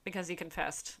because he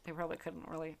confessed, they probably couldn't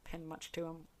really pin much to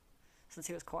him since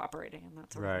he was cooperating and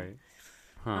that sort of thing.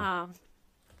 Huh.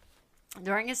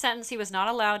 During his sentence, he was not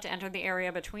allowed to enter the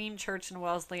area between Church and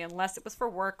Wellesley unless it was for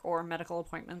work or medical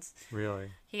appointments.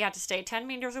 Really? He had to stay 10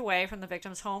 meters away from the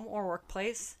victim's home or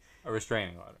workplace. A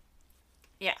restraining order.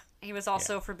 Yeah. He was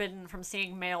also forbidden from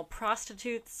seeing male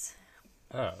prostitutes.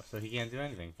 Oh, so he can't do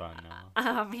anything fun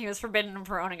now. He was forbidden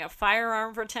from owning a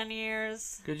firearm for 10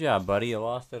 years. Good job, buddy. You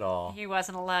lost it all. He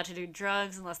wasn't allowed to do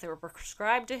drugs unless they were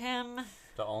prescribed to him.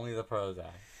 So only the Prozac.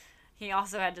 He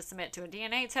also had to submit to a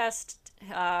DNA test.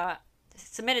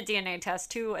 Submitted DNA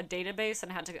test to a database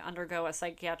and had to undergo a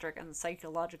psychiatric and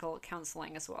psychological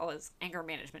counseling as well as anger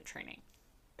management training.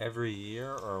 Every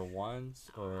year or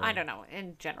once or I don't know,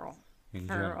 in general.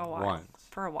 For a while. Once.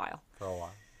 For a while. For a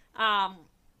while.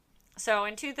 So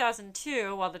in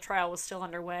 2002, while the trial was still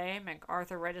underway,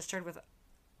 MacArthur registered with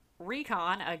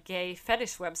Recon, a gay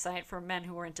fetish website for men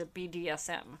who were into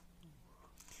BDSM.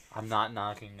 I'm not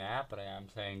knocking that, but I am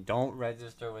saying don't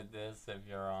register with this if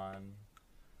you're on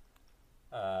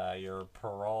your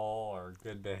parole or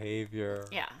good behavior.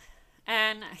 Yeah.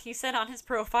 And he said on his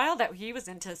profile that he was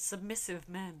into submissive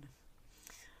men.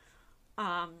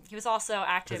 He was also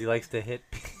active. Because he likes to hit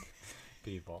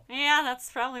people. Yeah, that's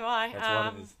probably why. That's one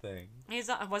of his things. He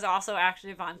was also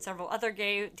active on several other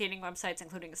gay dating websites,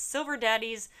 including Silver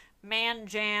Daddies, Man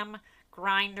Jam,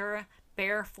 Grindr,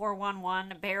 Bear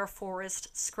 411, Bear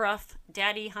Forest, Scruff,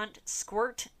 Daddy Hunt,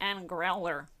 Squirt, and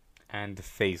Growler. And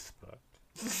Facebook.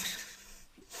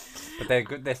 But they're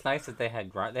good. That's nice that they had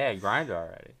Grindr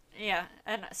already. Yeah,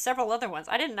 and several other ones.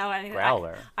 I didn't know anything.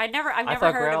 Growler. I've never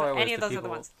thought heard Growler of was any of the those other people-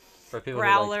 ones. For people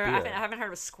Growler. who like I beer. haven't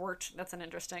heard of Squirt. That's an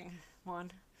interesting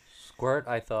one. Squirt,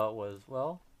 I thought was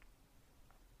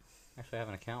actually I have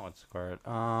an account with Squirt.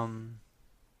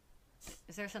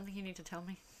 Is there something you need to tell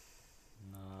me?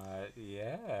 Not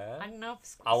yet. I don't know.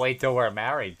 If I'll wait till we're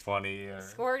married 20 years.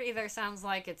 Squirt either sounds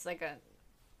like it's like a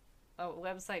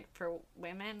website for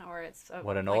women, or it's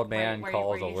What an like old man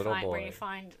calls where a you little find, Where boy. you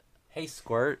find, Hey,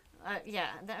 Squirt. yeah,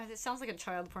 it sounds like a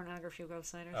child pornography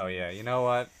website. Or Oh something. yeah, you know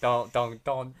what? Don't look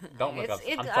up. I'm sorry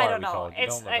I don't we know. told you.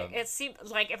 Don't look up. It seemed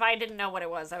like if I didn't know what it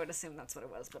was, I would assume that's what it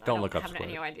was. But Don't I look up have Squirt.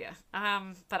 any idea.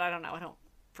 But I don't know. I don't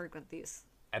frequent these.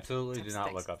 Absolutely do That's not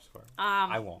things. look up Squirt.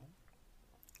 I won't.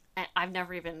 And I've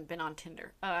never even been on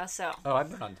Tinder. So Oh, I've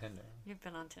been on Tinder. you've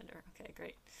been on Tinder. Okay,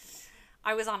 great.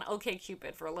 I was on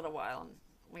OkCupid for a little while, and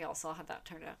we all saw how that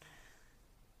turned out.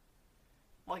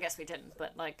 Well, I guess we didn't,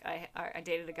 but like I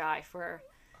dated a guy for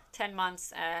 10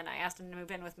 months, and I asked him to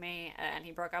move in with me, and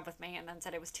he broke up with me, and then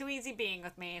said it was too easy being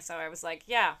with me. So I was like,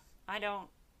 yeah, I don't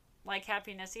like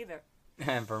happiness either.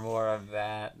 And for more of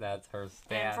that, that's her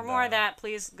stand. And for more of that,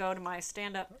 please go to my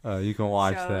stand-up you can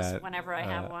watch shows that whenever I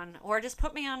have one, or just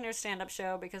put me on your stand-up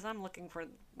show because I'm looking for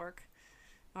work,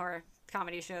 or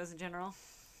comedy shows in general.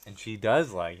 And she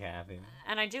does like happiness.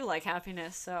 And I do like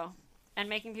happiness, so, and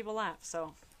making people laugh,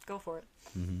 so go for it.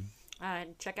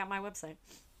 And check out my website,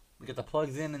 We get the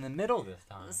plugs in the middle this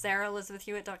time.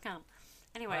 SarahElizabethHewitt.com.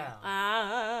 Anyway,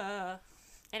 Wow.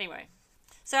 anyway,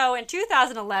 so in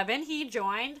 2011 he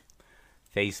joined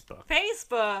Facebook.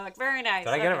 Facebook. Very nice.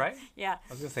 Did I get it Okay. right? Yeah.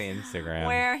 I was gonna say Instagram.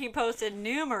 Where he posted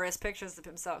numerous pictures of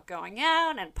himself going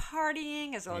out and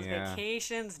partying, as well as Yeah.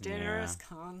 vacations, dinners, Yeah.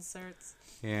 concerts.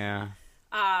 Yeah.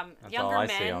 Younger all I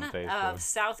see on men Facebook. of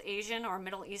South Asian or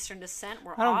Middle Eastern descent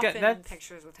were I don't often get that. in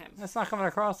pictures with him. That's not coming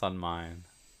across on mine.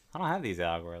 I don't have these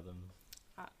algorithms.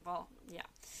 Well, yeah.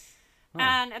 Huh.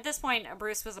 And at this point,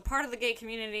 Bruce was a part of the gay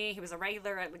community. He was a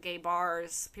regular at the gay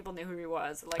bars. People knew who he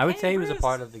was. Like, I would "Hey, say he was a Bruce."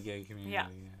 part of the gay community. Yeah.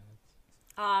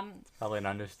 It's probably an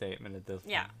understatement at this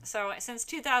Yeah. point. So since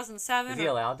 2007, Is he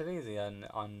allowed to be? Is he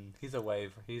on he's away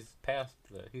he's past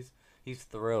he's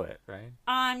through it, right?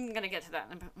 I'm gonna get to that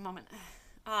in a moment.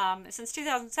 Since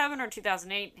 2007 or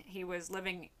 2008, he was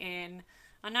living in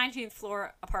a 19th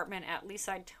floor apartment at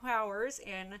Leaside Towers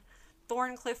in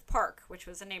Thorncliffe Park, which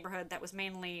was a neighborhood that was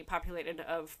mainly populated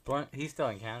of. He's still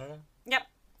in Canada? Yep.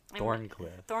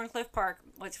 Thorncliffe. Thorncliffe Park,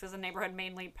 which was a neighborhood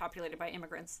mainly populated by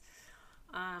immigrants.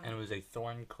 And it was a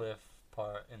Thorncliffe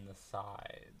part in the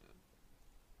side.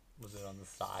 Was it on the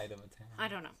side of a town? I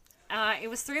don't know. It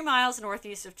was 3 miles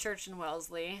northeast of Church and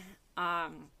Wellesley.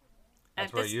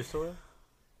 That's where he used to live?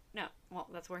 No, well,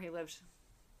 that's where he lived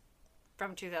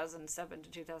from 2007 to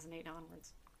 2008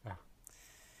 onwards.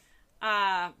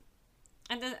 Yeah.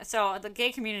 And then, so the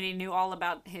gay community knew all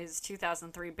about his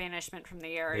 2003 banishment from the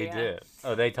They area. did.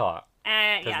 Oh, they talk.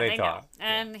 Yeah, they they know. talk.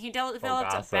 And he developed a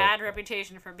gossip. bad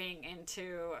reputation for being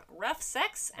into rough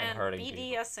sex and hurting people.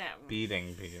 BDSM.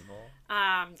 Beating people.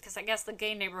 Because I guess the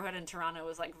gay neighborhood in Toronto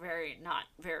was like not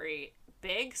very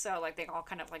big, so like they all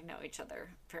kind of like know each other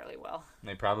fairly well.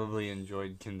 They probably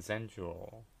enjoyed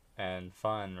consensual and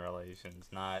fun relations,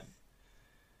 not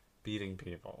beating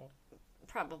people.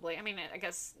 Probably. I mean, I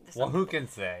guess. Well, who can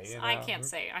say? You know? I can't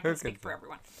say. I can speak for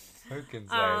everyone. Who can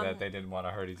say that they didn't want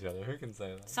to hurt each other? Who can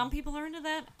say that? Some people are into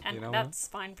that, and You know that's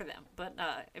fine for them. But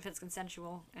if it's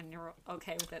consensual and you're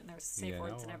okay with it, and there's safe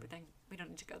words and everything, we don't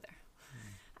need to go there.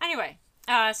 Anyway,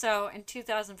 so in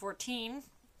 2014,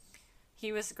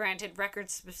 he was granted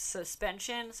record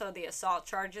suspension, so the assault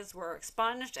charges were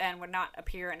expunged and would not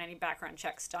appear in any background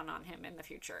checks done on him in the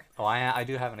future. Oh, I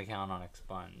do have an account on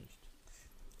Expunged.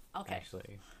 Okay.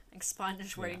 Actually.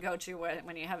 Expunge, where you go to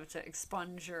when you have to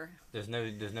expunge your... There's no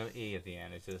E at the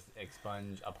end. It's just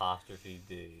expunge apostrophe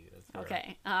D. That's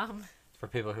Okay. for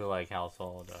people who like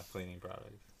household cleaning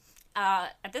products.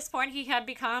 At this point, he had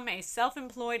become a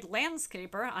self-employed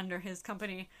landscaper under his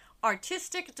company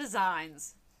Artistic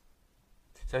Designs.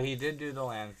 So he did do the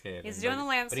landscaping. He's doing the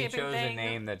landscaping But he chose thing. a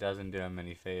name that doesn't do him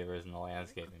any favors in the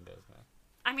landscaping business.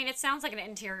 I mean, it sounds like an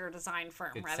interior design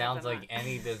firm. It rather sounds than like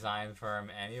any design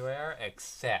firm anywhere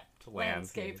except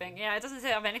landscaping. Yeah, it doesn't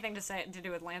have anything to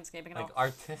do with landscaping at Like all.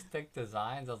 Artistic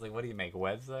Designs. I was like, what do you make,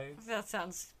 websites? That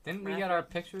sounds... Didn't we get our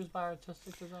pictures by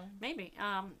Artistic Design? Maybe.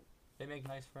 They make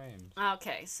nice frames.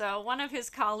 Okay, so one of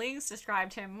his colleagues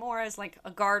described him more as like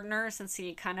a gardener, since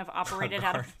he kind of operated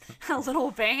out of a little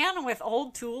van with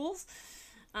old tools.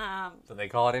 So they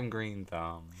called him Green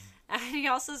Thumb. And he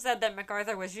also said that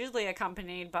MacArthur was usually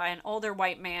accompanied by an older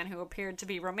white man who appeared to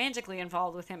be romantically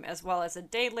involved with him, as well as a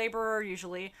day laborer,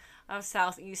 usually of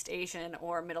Southeast Asian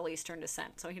or Middle Eastern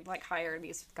descent. So he'd like hire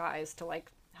these guys to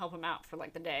like help him out for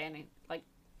like the day, and he like...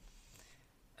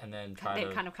 And then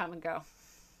they'd kind of come and go.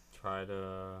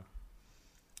 But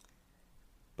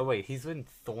wait, he's in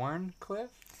Thorncliffe?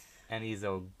 And he's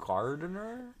a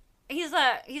gardener? He's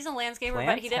a landscaper,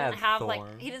 but he didn't Plants have have like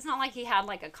thorns. it's not like he had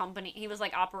like a company. He was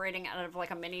like operating out of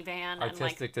like a minivan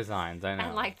Artistic Designs, I know.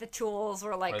 and like the tools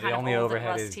were like Or the kind of only old and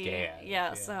overhead is rusty. gas, Yeah,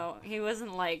 yeah. so he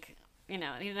wasn't like, you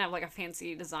know, he didn't have like a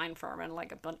fancy design firm and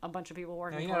like a bunch of people No,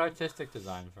 working he for had him. Artistic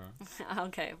Design firm.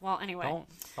 Okay, well anyway.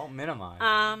 Don't minimize.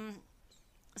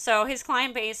 So his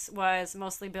client base was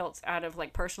mostly built out of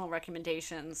like personal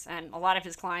recommendations, and a lot of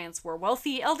his clients were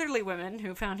wealthy elderly women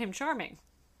who found him charming.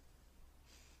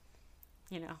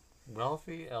 You know.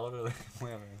 Wealthy elderly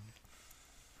women.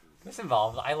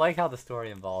 I like how the story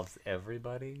involves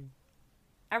everybody.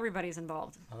 Everybody's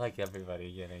involved. I like everybody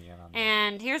getting in on that.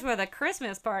 And here's where the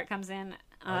Christmas part comes in.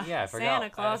 I forgot. Santa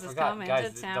Claus is coming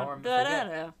Guys, to town. don't Ba-da-da.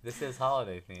 forget. This is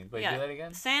holiday themed. Wait, do that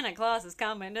again? Santa Claus is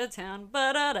coming to town.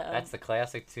 Ba-da-da. That's the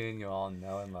classic tune you all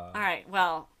know and love. All right.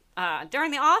 Well,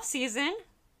 during the off season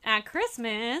at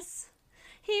Christmas,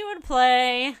 he would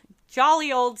play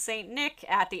jolly old Saint Nick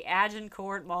at the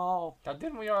Agincourt Mall. Now,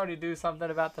 didn't we already do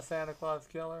something about the Santa Claus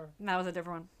killer? That was a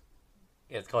different one.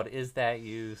 It's called Is That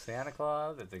You, Santa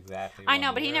Claus? It's exactly I know,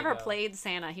 1 but he year never ago. played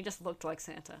Santa. He just looked like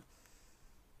Santa.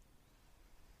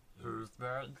 Who's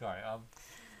that? Sorry,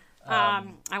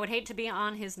 I would hate to be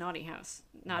on his naughty house.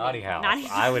 Naughty House.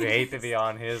 I would hate to be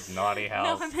on his naughty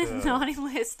house. No, I'm in too. naughty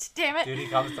list. Damn it. Dude, he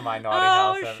comes to my naughty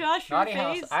Oh, house. shush your Naughty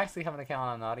face. House. I actually have an account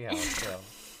on Naughty House too.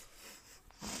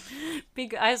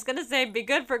 I was gonna say, be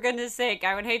good for goodness sake.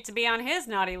 I would hate to be on his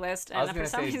naughty list, I was and for gonna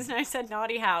some say- reason I said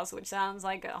naughty house, which sounds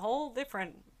like a whole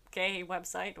different gay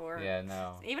website or Yeah,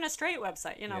 no. even a straight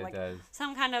website. You know, Yeah, it like does.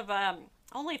 some kind of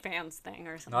OnlyFans thing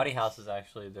or something. Naughty House is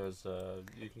actually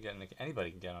you can get anybody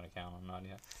can get an account on Naughty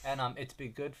House, and it's Be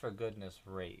Good for Goodness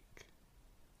Rake.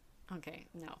 Okay,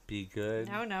 no, Be good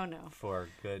no. for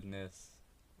goodness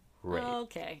rake.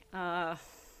 Okay,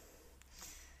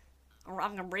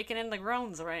 I'm raking in the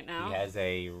groans right now. He has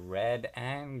a red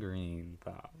and green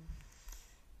thumb.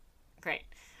 Great.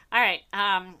 All right.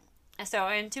 So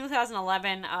in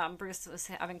 2011, Bruce was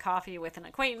having coffee with an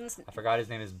acquaintance. I forgot his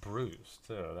name is Bruce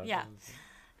too. That's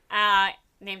Yeah.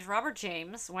 Named Robert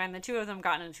James, when the two of them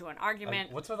got into an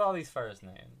argument. What's with all these first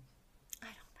names? I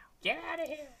don't know. Get out of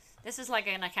here. This is like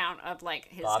an account of like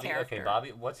his Bobby. character. Okay,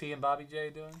 Bobby. What's he and Bobby J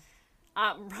doing?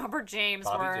 Robert James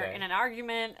Bobby were J. in an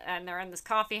argument, and they're in this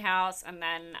coffee house, and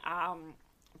then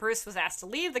Bruce was asked to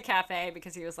leave the cafe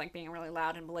because he was like being really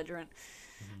loud and belligerent.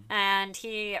 Mm-hmm. And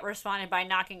he responded by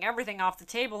knocking everything off the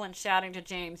table and shouting to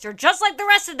James, "You're just like the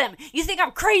rest of them. You think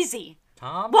I'm crazy?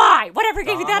 Tom? Why? Whatever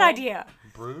gave you that Donald? idea?"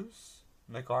 Bruce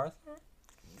MacArthur?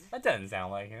 That doesn't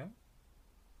sound like him.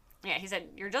 Yeah, he said,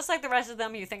 "You're just like the rest of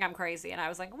them. You think I'm crazy." And I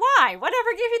was like, "Why?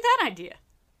 Whatever gave you that idea?"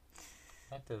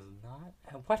 That does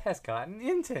not. What has gotten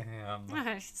into him?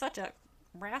 He's such a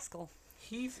rascal.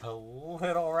 He's a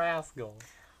little rascal.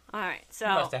 All right, so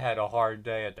He must have had a hard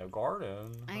day at the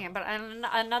garden. yeah, but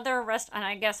another and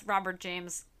I guess Robert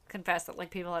James confessed that like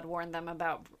people had warned them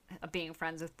about being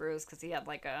friends with Bruce because he had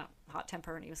like a hot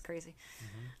temper and he was crazy.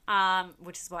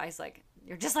 Which is why he's like,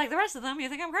 "You're just like the rest of them. You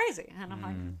think I'm crazy?" And I'm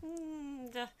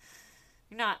like,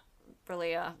 "You're not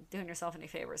really doing yourself any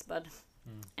favors, bud."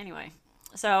 Anyway,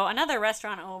 so another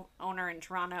restaurant owner in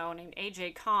Toronto named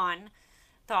AJ Kahn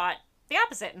thought the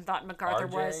opposite and thought MacArthur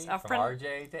was a friend.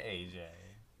 RJ to AJ.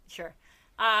 Sure.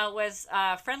 Was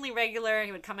a friendly regular.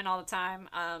 He would come in all the time.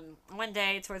 One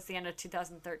day, towards the end of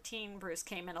 2013, Bruce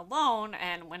came in alone,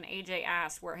 and when AJ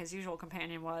asked where his usual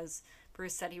companion was,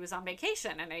 Bruce said he was on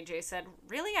vacation, and AJ said,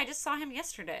 "Really? I just saw him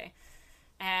yesterday."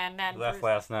 And then Left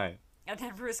last night. And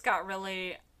then Bruce got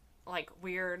really, like,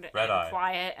 weird Red and eye.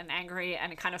 quiet and angry,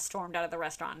 and kind of stormed out of the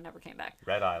restaurant and never came back.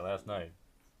 Red eye last night.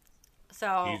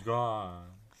 So He's gone.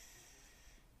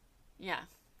 yeah,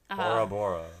 Bora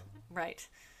Bora. right.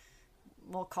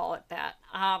 We'll call it that.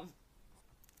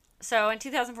 So in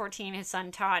 2014, his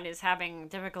son Todd is having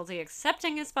difficulty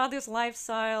accepting his father's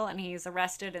lifestyle, and he's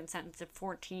arrested and sentenced to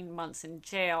 14 months in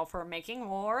jail for making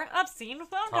more obscene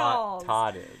phone calls.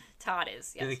 Todd is. Todd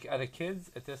is, yes. Are the kids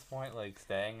at this point like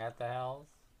staying at the house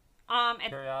At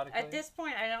periodically? this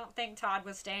point, I don't think Todd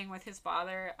was staying with his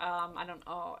father. I don't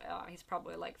know. He's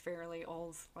probably like fairly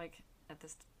old, like at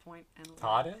this point. And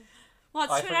Todd is? well,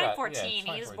 it's Oh, I forgot. 2014.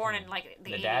 Yeah, he it's was born in 2014. like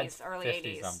the The 80s, dad's early 50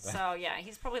 80s. something. So yeah,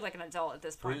 he's probably like an adult at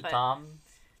this point. But Tom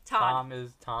Todd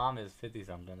is 50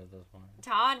 something at this point.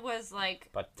 Todd was like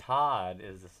But Todd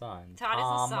is the son. Todd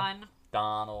is the son.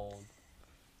 Donald.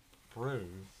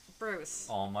 Bruce.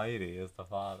 Almighty is the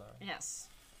father. Yes,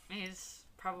 he's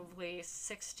probably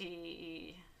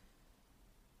 63.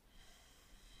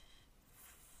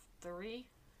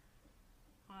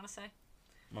 I want to say.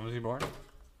 When was he born?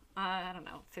 I don't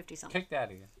know, 50 something. Kick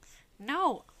Daddy.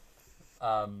 No,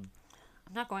 Um,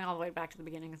 I'm not going all the way back to the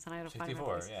beginning because then I had to find my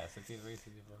 64. place. Yeah, 63,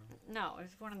 64. No, he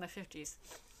was born in the 50s.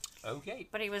 Okay.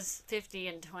 But he was 50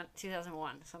 in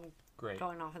 2001, so I'm Great.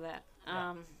 going off of that.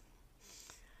 Yeah.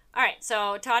 All right,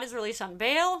 so Todd is released on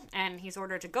bail, and he's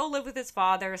ordered to go live with his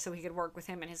father so he could work with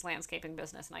him in his landscaping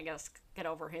business and I guess get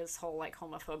over his whole, like,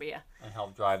 homophobia. And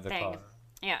help drive the Thing. car.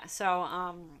 Yeah, so,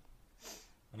 I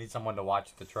need someone to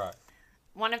watch the truck.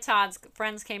 one of Todd's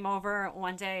friends came over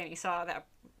one day and he saw that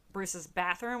Bruce's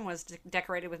bathroom was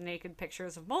decorated with naked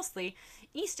pictures of mostly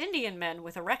East Indian men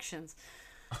with erections.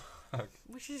 Okay.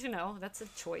 Which is, that's a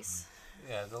choice.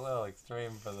 Yeah, it's a little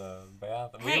extreme for the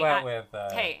bathroom. Hey, We went with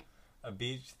Hey, a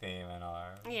beach theme in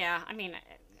our... yeah, I mean,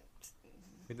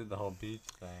 We did the whole beach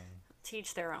thing.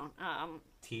 teach their own.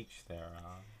 Teach their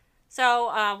own.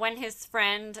 So when his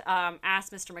friend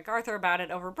asked Mr. MacArthur about it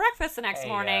over breakfast the next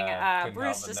morning, couldn't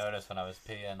Bruce help but just notice when I was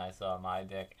peeing, I saw my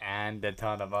dick and a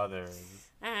ton of others.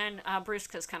 and Bruce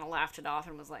just kind of laughed it off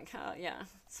and was like, "Oh yeah,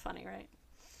 it's funny, right?"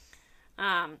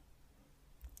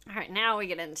 All right, now we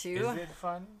get into Is it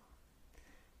fun?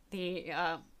 the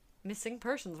missing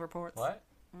persons reports. What?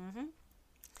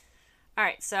 All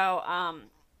right, so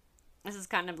this is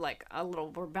kind of like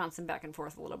we're bouncing back and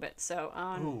forth a little bit. So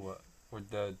Ooh, were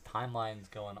the timelines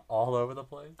going all over the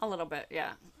place? a little bit,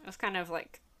 yeah. It was kind of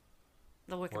like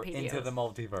the We're Wikipedia. into the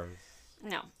multiverse.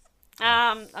 No.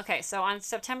 Okay, so on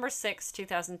September 6,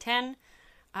 2010,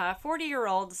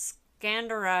 40-year-old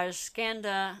Skandaraj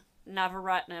Skanda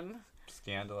Navaratnam,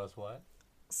 Scandalous what?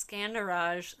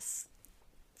 Skandaraj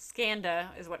Skanda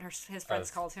is what his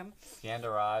friends called him.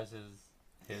 Skandaraj is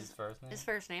his first name? His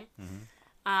first name.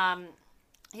 Mm-hmm.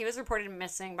 He was reported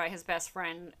missing by his best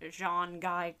friend,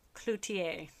 Jean-Guy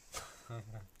Cloutier.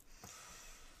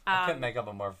 I couldn't make up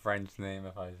a more French name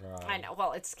if I tried. I know.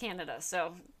 Well, it's Canada,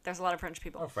 so there's a lot of French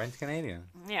people. Oh, French-Canadian.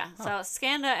 Yeah, so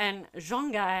Skanda and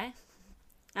Jean-Guy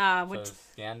would So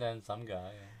Skanda and some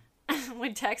guy.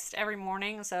 would text every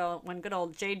morning, so when good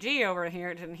old JG over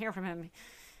here didn't hear from him,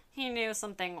 he knew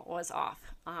something was off.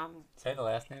 Say the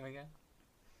last name again.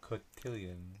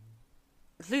 Cotillion.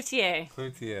 Cloutier.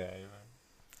 Cloutier.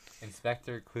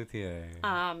 Inspector Cloutier.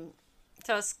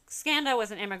 So Skanda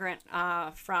was an immigrant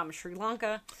from Sri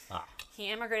Lanka. Ah. He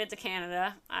immigrated to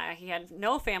Canada. He had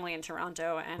no family in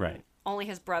Toronto, and Right. only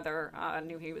his brother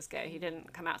knew he was gay. He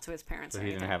didn't come out to his parents. So or he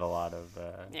didn't anything. have a lot of...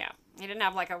 Yeah, he didn't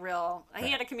have like a real. He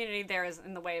Right. had a community there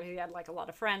in the way he had like a lot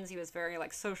of friends. He was very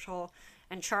like social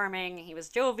and charming. He was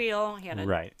jovial. He had a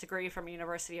Right. degree from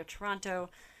University of Toronto,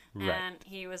 Right. and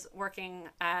he was working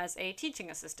as a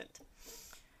teaching assistant.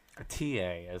 A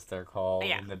TA, as they're called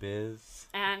Yeah. in the biz.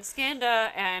 And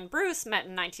Skanda and Bruce met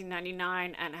in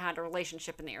 1999 and had a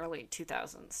relationship in the early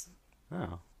 2000s.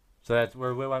 Oh. So that's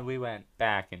where we went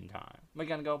back in time. We're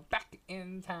gonna go back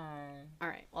in time. All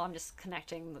right. Well, I'm just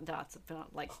connecting the dots,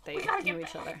 but like they gotta knew get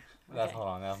each other. That's Okay. hold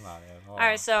on. That's not it. Hold All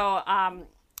right. on. So,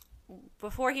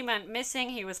 before he went missing,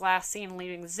 he was last seen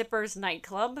leaving Zipper's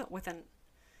nightclub with an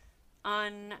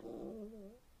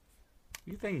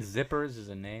You think Zippers is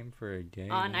a name for a gay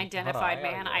unidentified Hold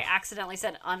on, man. gotta I go. accidentally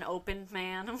said unopened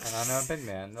man. An unopened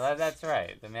man. That's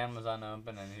right. The man was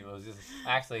unopened, and he was just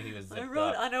actually he was zipped I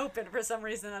wrote up unopened for some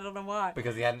reason. I don't know why.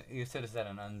 because he hadn't. You should have said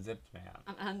an unzipped man.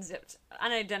 An unzipped,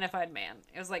 unidentified man.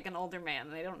 It was like an older man,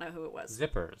 and they don't know who it was.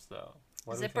 Zippers though.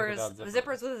 What do we think Zippers. about zippers?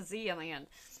 Zippers with a Z on the end.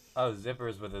 Oh,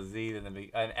 zippers with a Z in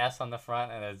the an S on the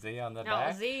front and a Z on the No,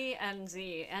 back. Z and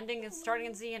Z, starting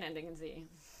in Z and ending in Z.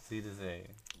 Z to Z.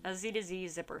 A Z to Z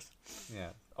zippers. Yeah.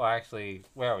 Or actually,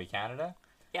 where are we? Canada.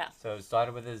 Yeah. So it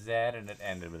started with a Z and it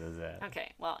ended with a Z.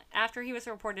 Okay, well, after he was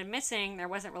reported missing, there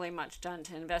wasn't really much done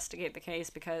to investigate the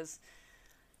case because,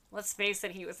 let's face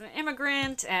it, he was an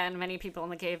immigrant, and many people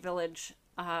in the gay village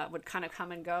would kind of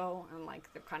come and go, and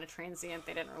like they're kind of transient.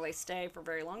 They didn't really stay for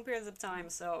very long periods of time,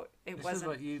 so it This wasn't. is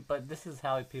what you. But this is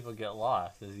how people get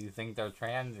lost. Is you think they're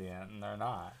transient and they're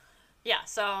not. Yeah,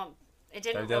 so it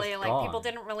didn't They're really just like people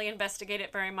gone. didn't really investigate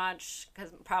it very much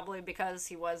because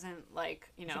he wasn't like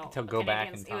to go back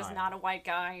Canadian. in He was time. not a white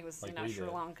guy. He was Like Sri we did.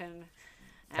 Lankan.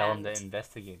 Tell them and, to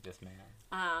investigate this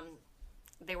man.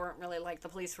 they weren't really like the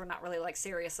police were not really like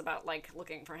serious about like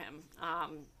looking for him.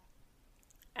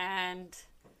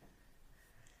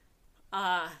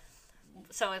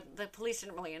 So the police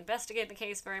didn't really investigate the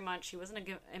case very much. He wasn't a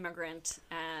good immigrant,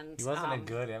 and He wasn't a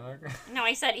good immigrant. No,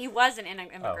 he said he was an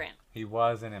immigrant. Oh, he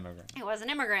was an immigrant. He was an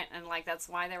immigrant, and like that's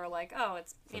why they were like, oh,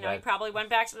 it's So he that- probably went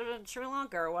back to Sri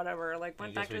Lanka or whatever, like I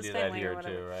went guess back to we his do that family here or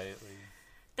whatever. too, right?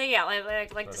 They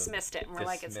Sort of dismissed it, and we're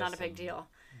like, it's not a big dismiss him.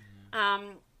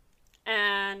 deal.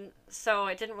 And so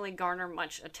it didn't really garner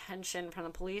much attention from the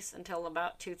police until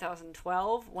about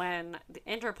 2012 when the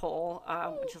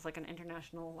Interpol, which is like an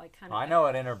international like kind of I know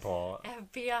what Interpol.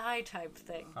 FBI type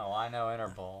thing, Oh, I know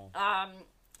Interpol.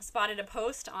 spotted a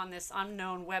post on this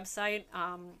unknown website.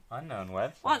 Unknown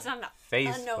website. Well, it's not an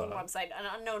Facebook. unknown website. An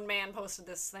unknown man posted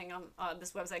this thing on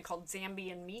this website called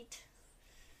Zambian Meat,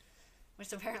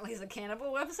 which apparently is a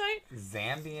cannibal website.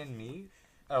 Zambian meat?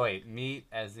 Oh wait, meat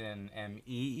as in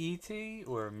MEET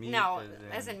or meat No,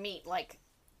 as in meat, like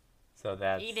so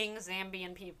that's eating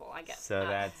Zambian people, I guess. So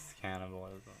that's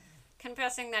cannibalism.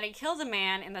 Confessing that he killed a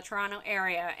man in the Toronto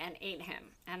area and ate him,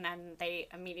 and then they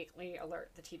immediately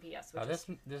alert the TPS. Which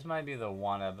Oh, this might be the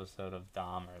one episode of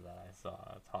Dahmer that I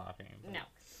saw talking about. No.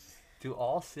 Do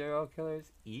all serial killers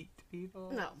eat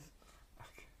people? No.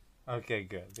 Okay,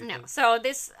 good. No. Because- So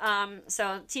this,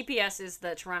 so TPS is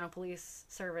the Toronto Police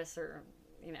Service, or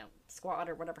squad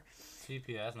or whatever.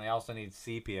 TPS, and they also need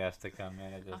CPS to come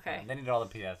in at this Okay. point. They need all the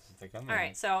PSs to come in. All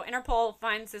right, so Interpol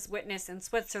finds this witness in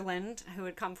Switzerland who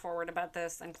had come forward about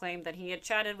this and claimed that he had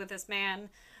chatted with this man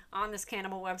on this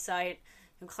cannibal website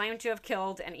who claimed to have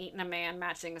killed and eaten a man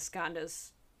matching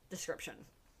Skanda's description.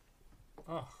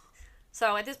 Oh.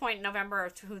 So at this point, in November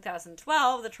of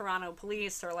 2012, the Toronto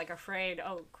police are like afraid,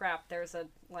 oh crap, there's a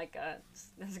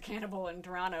cannibal in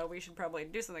Toronto, we should probably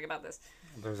do something about this.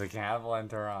 There's a cannibal in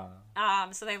Toronto.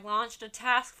 So they launched a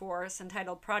task force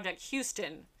entitled Project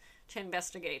Houston to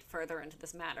investigate further into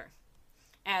this matter.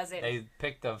 They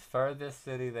picked the furthest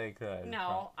city they could.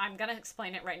 No, I'm going to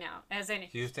explain it right now. As in,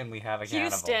 Houston, we have a cannibal.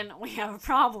 Houston, we have a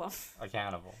problem. A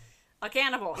cannibal. A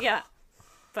cannibal, yeah.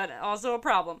 But also a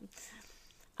problem.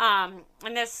 And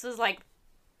this was like,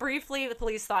 briefly, the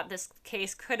police thought this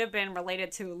case could have been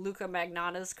related to Luca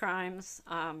Magnotta's crimes.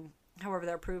 However,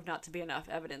 there proved not to be enough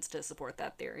evidence to support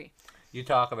that theory. You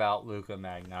talk about Luca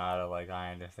Magnotta like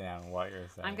I understand what you're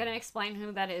saying. I'm going to explain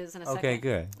who that is in a second. Okay,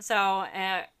 good. So,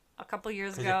 a couple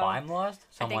years Because ago, if I'm lost,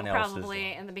 I someone think else probably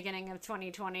is in the beginning of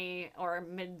 2020 or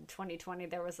mid 2020,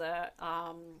 there was a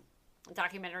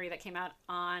documentary that came out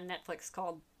on Netflix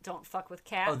called "Don't Fuck with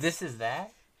Cats." Oh, this is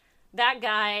that? That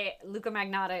guy, Luca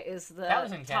Magnotta, is the That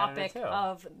was in Canada, topic too.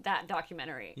 of that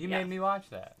documentary. You Yeah. made me watch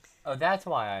that. Oh, that's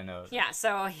why I know. Yeah,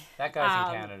 so That guy's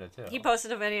in Canada too. he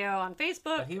posted a video on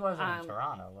Facebook. But he wasn't in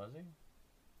Toronto, was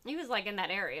he? He was like in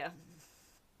that area.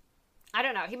 I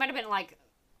don't know. He might have been like.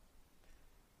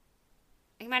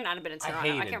 He might not have been in Toronto.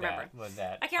 I can't remember. With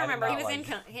that. I can't remember. did He was not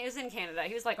in like- he was in Canada.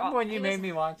 He was like Remember when you he made was-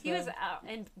 me watch He was that? out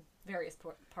in various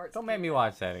parts. Don't make me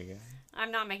watch that again.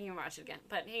 I'm not making you watch it again.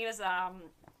 But he was I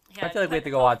feel like we have to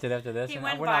go watch it after this. He and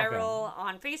went we're not viral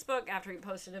on Facebook after he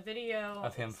posted a video gonna-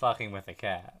 of him fucking with a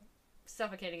cat.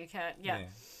 suffocating a cat. Yeah.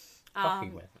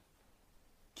 Fucking with it.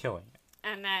 Killing it.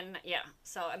 And then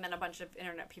and then a bunch of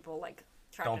internet people like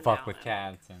tracked Don't him fuck down with and,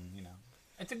 cats and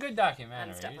it's a good documentary.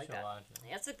 and stuff You like should that. watch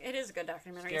it. It is a good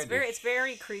documentary. Scared It's the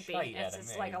very creepy. shite It's out of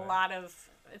just me, like a but- lot of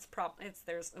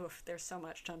there's so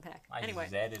much to unpack. I Anyway,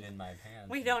 zed it in my pants.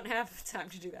 we don't have time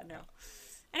to do that now.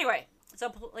 Anyway, so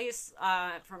police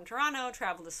from Toronto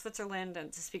traveled to Switzerland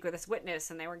and to speak with this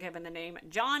witness, and they were given the name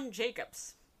John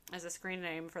Jacobs as a screen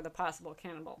name for the possible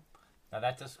cannibal. Now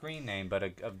that's a screen name, but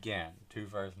again, 2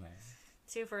 first names.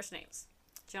 2 first names.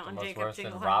 John Almost Jacob worse than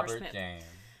Jingleheimer Robert Schmidt. James.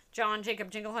 John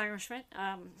Jacob Jingleheimer Schmidt.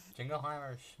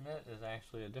 Jingleheimer Schmidt is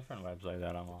actually a different website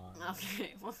that I'm on.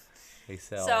 Okay. Well, They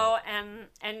sell. so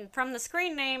and from the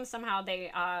screen name, somehow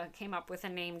they came up with a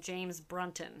name James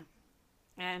Brunton.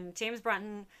 And James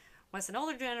Brunton was an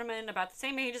older gentleman about the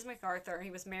same age as MacArthur.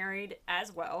 He was married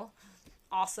as well,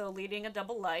 also leading a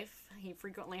double life. He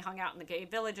frequently hung out in the gay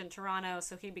village in Toronto,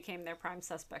 so he became their prime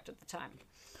suspect at the time.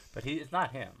 But it's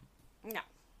not him. No.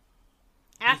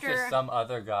 He's just some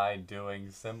other guy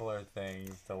doing similar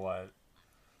things to what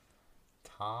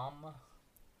Tom,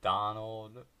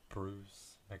 Donald,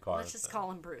 Bruce, MacArthur. Let's just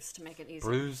call him Bruce to make it easier.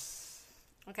 Bruce.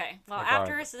 Okay. Well,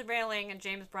 MacArthur. after surveilling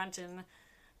James Brunton,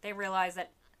 they realized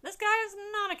that this guy is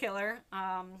not a killer.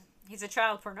 He's a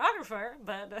child pornographer,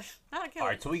 but not a killer.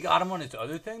 Alright, so we got him on his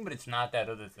other thing, but it's not that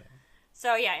other thing.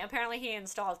 So yeah, apparently he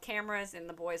installed cameras in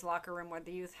the boys' locker room where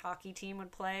the youth hockey team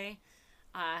would play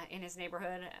in his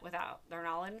neighborhood without their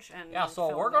knowledge. And Yeah, so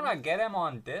filmed we're them. gonna get him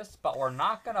on this, but we're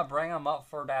not gonna bring him up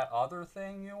for that other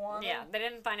thing you wanted? Yeah, they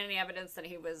didn't find any evidence that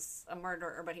he was a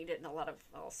murderer, but he did a lot of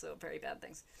also very bad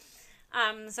things.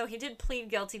 So he did plead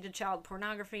guilty to child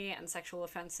pornography and sexual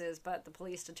offenses, but the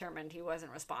police determined he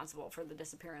wasn't responsible for the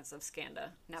disappearance of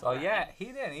Skanda. So yeah, he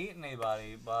didn't eat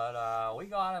anybody, but we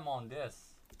got him on this.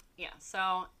 Yeah,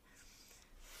 so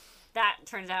that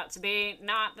turns out to be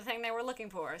not the thing they were looking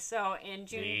for. So in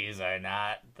June... These are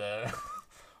not the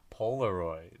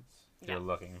Polaroids you're Yeah.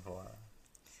 looking for.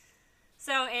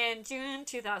 So in June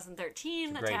 2013,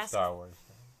 It's a the great task... Star Wars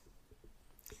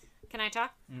thing. Can I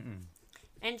talk? Mm-mm.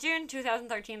 In June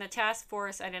 2013, the task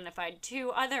force identified 2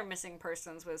 other missing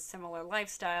persons with similar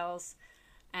lifestyles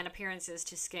and appearances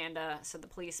to Skanda, so the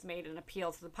police made an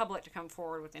appeal to the public to come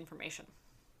forward with information.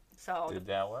 So, Did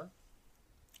that work?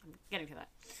 I'm getting to that.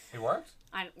 It works?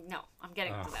 I'm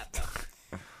getting Oh. to that,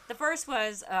 though. The first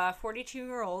was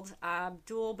 42-year-old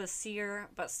Abdul Basir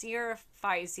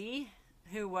Faizi,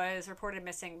 who was reported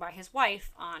missing by his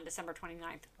wife on December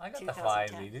 29th, I got the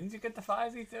 2010. Fizzy. Didn't you get the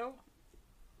Fizzy too?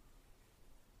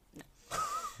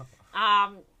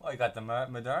 Oh, you got the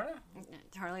Moderna?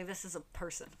 Charlie, this is a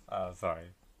person. Oh, sorry.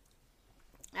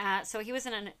 So he was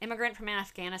an immigrant from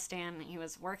Afghanistan. He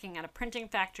was working at a printing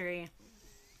factory.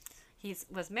 He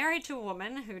was married to a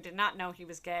woman who did not know he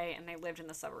was gay, and they lived in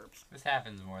the suburbs. This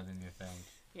happens more than you think.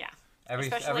 Yeah. Every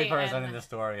Especially person in- in the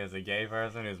story is a gay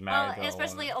person who's Well, married to a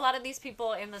especially woman. a lot of these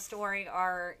people in the story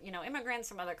are, immigrants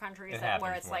from other countries It where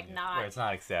happens it's more like than- not. where it's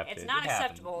not accepted. It's not It happens.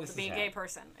 acceptable This to be a has gay happened.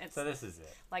 person. It's So this is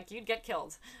it. like you'd get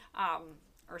killed,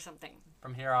 or something.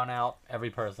 From here on out, every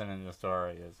person in the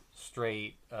story is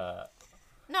straight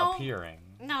No, appearing.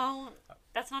 no,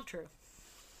 that's not true.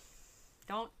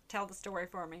 Don't tell the story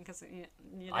for me because you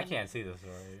I didn't- can't see the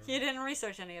story. You didn't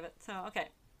research any of it, so okay.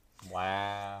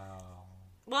 Wow.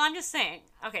 Well, I'm just saying.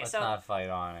 Okay, Let's so not fight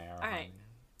on air. all right.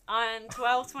 On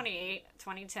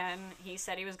 12/28/2010, he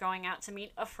said he was going out to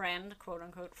meet a friend, quote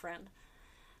unquote friend,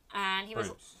 and he was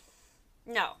Bruce.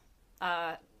 no,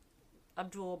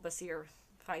 Abdul Basir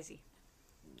Faizi,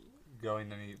 Going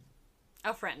to meet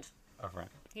a friend. a friend.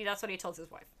 That's what he told his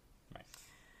wife. Right.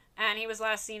 And he was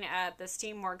last seen at the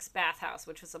Steamworks Bathhouse,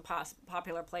 which was a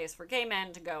popular place for gay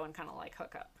men to go and kind of like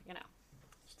hook up,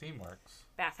 Steamworks.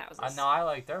 bathhouses. I know. I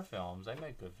like their films. They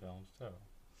make good films too.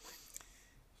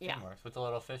 Yeah. DreamWorks with the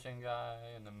little fishing guy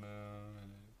and the moon.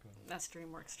 And That's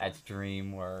DreamWorks. that's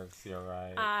DreamWorks. You're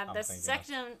right. I'm The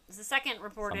thinking second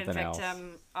reported something else.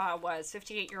 victim was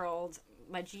 58-year-old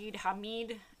Majid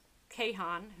Hamid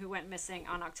Kayhan, who went missing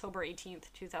on October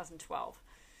 18th, 2012.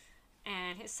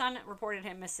 And his son reported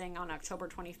him missing on October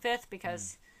 25th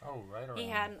because Oh, right around. he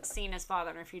hadn't seen his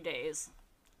father in a few days.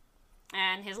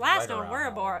 And his last known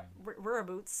whereabouts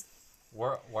Whereabouts?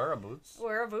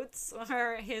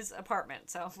 were his apartment.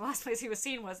 So the last place he was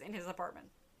seen was in his apartment.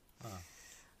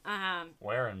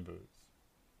 Wearing boots.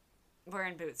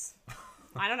 Wearing boots.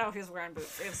 I don't know if he was wearing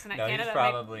boots. It was No, Canada. he's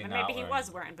probably not maybe he wearing was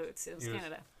boots. wearing boots. It was He was-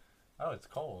 Canada. Oh, it's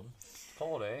cold. It's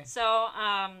cold, eh? So,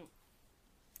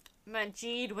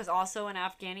 Majid was also an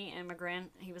Afghani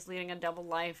immigrant. He was leading a double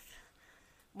life,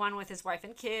 one with his wife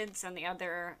and kids, and the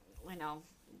other,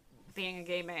 being a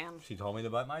gay man. She told me to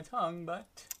bite my tongue, but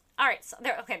All right, so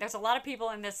there's a lot of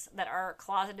people in this that are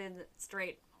closeted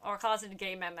straight or closeted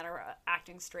gay men that are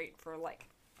acting straight for like,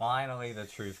 Finally, the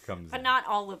truth comes but in. not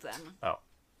all of them. Oh.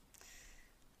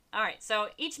 All right, so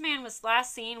each man was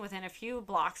last seen within a few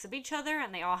blocks of each other,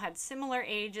 and they all had similar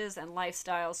ages and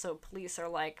lifestyles. So police are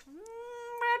like,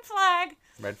 red flag.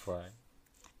 Red flag.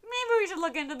 Maybe we should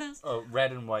look into this. Oh,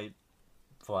 red and white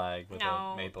flag with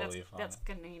No, a maple that's, leaf on that's it.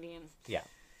 Canadian. Yeah.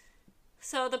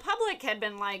 So the public had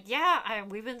been like, yeah,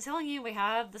 we've been telling you we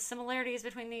have the similarities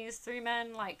between these three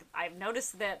men. Like, I've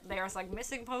noticed that there's, like,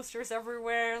 missing posters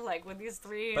everywhere, like, with these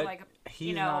three, But like,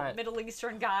 he's not... Middle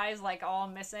Eastern guys, like, all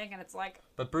missing, and it's like...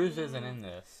 But Bruce isn't in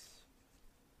this.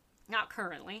 Not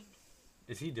currently.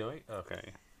 Is he doing... Okay.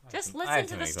 Just listen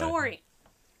to the story.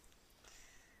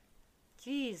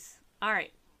 Jeez. All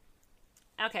right.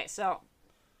 Okay, so...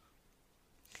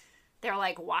 They're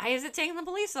like, why is it taking the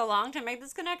police so long to make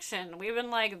this connection? We've been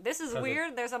like, this is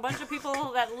weird. There's a bunch of people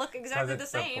that look exactly the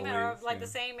same and are like the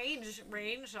same age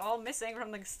range, all missing from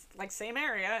the like same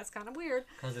area. It's kind of weird.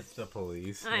 Because it's the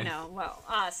police. I know. Well,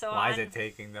 so why is it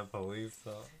taking the police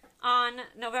so? On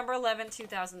November 11,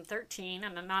 2013,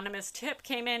 an anonymous tip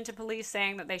came in to police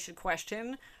saying that they should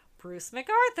question Bruce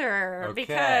MacArthur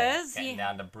because Getting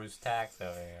down to Bruce Tax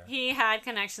over here. He had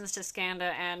connections to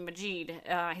Skanda and Majid.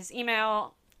 His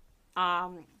email.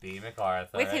 B.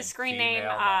 MacArthur. With his screen name,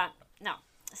 no.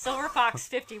 Silver Fox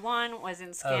 51 was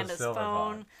in Skanda's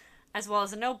phone, as well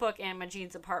as a notebook in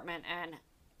Majid's apartment, and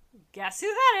guess who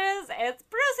that is? It's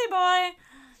Brucey Boy!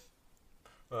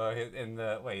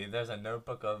 There's a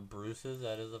notebook of Bruce's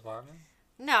at his apartment?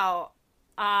 No.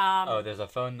 There's a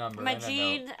phone number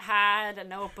Majid had a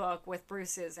notebook with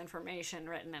Bruce's information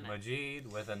written in it.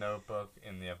 Majid with a notebook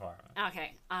in the apartment.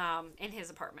 Okay, in his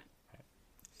apartment.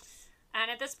 And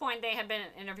at this point, they had been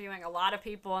interviewing a lot of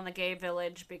people in the gay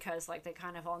village because, like, they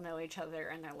kind of all know each other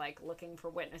and they're, like, looking for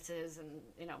witnesses and,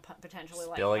 you know, potentially,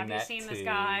 like, have you seen this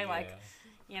guy? Like,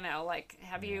 you know, like,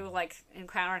 have you, like,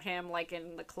 encountered him, like,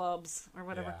 in the clubs or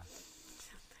whatever?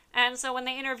 Yeah. And so when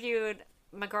they interviewed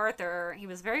MacArthur, he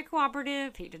was very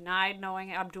cooperative. He denied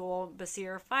knowing Abdul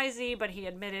Basir Faizi, but he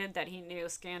admitted that he knew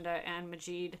Skanda and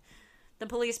Majid. The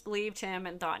police believed him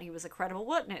and thought he was a credible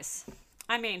witness.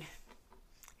 I mean...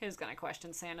 Who's gonna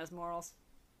question Santa's morals?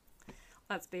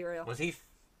 Let's be real. Was he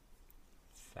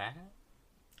fat?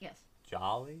 Yes.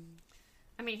 Jolly?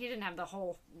 I mean, he didn't have the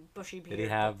whole bushy beard. Did he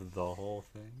have the whole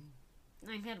thing?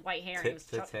 He had white hair. Tip He was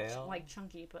to tail? like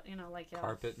chunky, but you know, like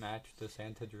Carpet matched the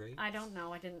Santa drape? I don't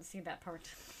know. I didn't see that part.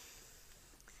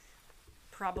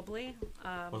 Probably.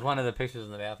 Was one of the pictures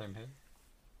in the bathroom his?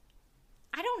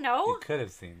 I don't know. You could have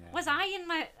seen that.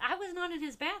 I was not in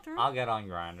his bathroom. I'll get on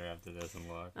Grindr after this and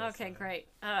look. Okay, great.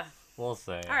 We'll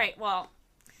see. All right, well,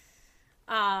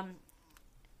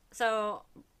 so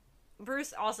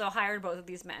Bruce also hired both of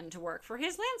these men to work for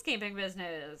his landscaping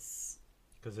business.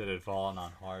 Because it had fallen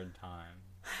on hard times.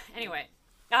 Anyway,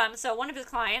 so one of his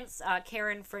clients,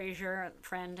 Karen Fraser,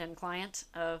 friend and client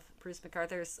of Bruce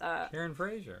MacArthur's... Karen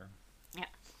Fraser. Yeah.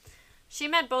 She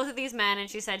met both of these men, and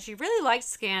she said she really liked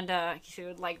Skanda. She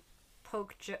would, like,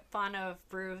 poke fun of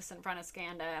Bruce in front of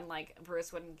Skanda, and, like,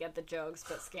 Bruce wouldn't get the jokes,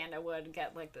 but Skanda would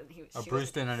get, like, the...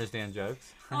 Bruce didn't understand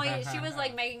jokes? Oh, yeah, she was,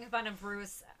 like, making fun of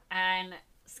Bruce, and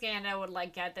Skanda would,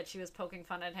 like, get that she was poking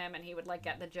fun at him, and he would, like,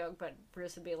 get the joke, but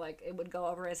Bruce would be, like, it would go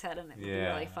over his head, and it would be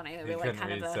really funny. It would be, like,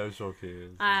 kind of a... social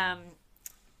cues.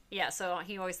 Yeah, so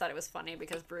he always thought it was funny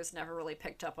because Bruce never really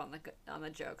picked up on the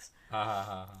jokes.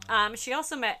 She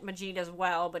also met Majid as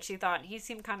well, but she thought he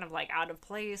seemed kind of like out of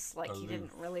place, like he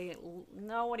didn't really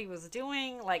know what he was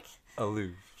doing, like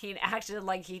aloof. He acted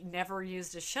like he'd never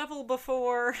used a shovel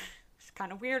before. It's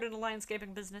kind of weird in the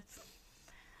landscaping business.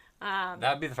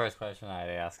 That'd be the first question I'd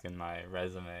ask in my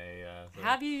resume.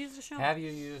 Have you used a shovel? Have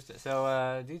you used it?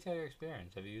 So, detail your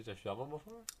experience. Have you used a shovel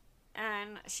before?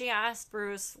 And she asked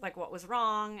Bruce, like, what was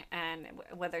wrong and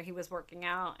whether he was working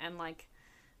out. And, like,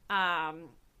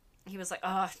 he was like,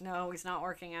 oh, no, he's not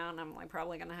working out. And I'm, like,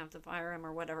 probably going to have to fire him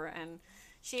or whatever. And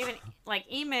she even, like,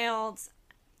 emailed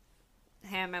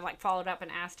him and, like, followed up and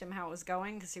asked him how it was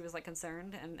going because he was, like,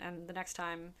 concerned. And the next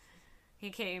time he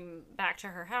came back to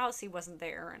her house, he wasn't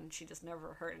there. And she just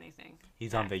never heard anything.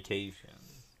 He's on vacation.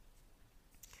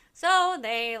 So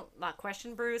they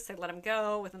questioned Bruce, they let him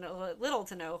go with little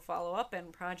to no follow-up,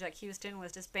 and Project Houston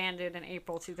was disbanded in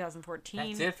April 2014.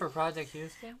 That's it for Project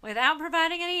Houston? Without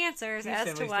providing any answers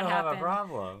as to what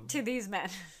happened to these men.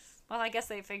 Well, I guess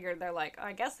they figured, they're like,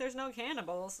 I guess there's no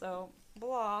cannibals, so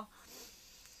blah.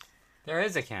 There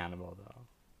is a cannibal, though.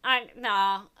 I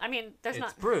mean, there's not...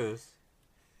 It's Bruce.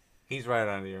 He's right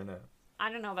under your nose.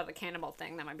 I don't know about the cannibal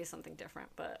thing, that might be something different,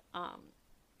 but,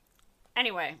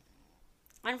 anyway...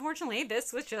 Unfortunately,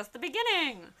 this was just the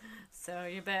beginning. So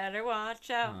you better watch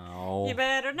out. Oh. You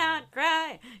better not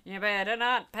cry. You better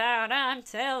not pout. I'm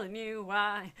telling you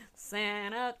why.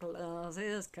 Santa Claus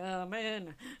is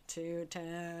coming to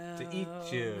town. To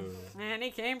eat you. And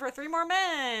he came for 3 more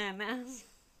men.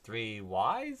 3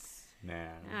 wise men.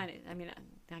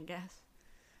 I guess.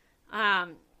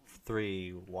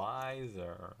 3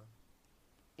 wiser.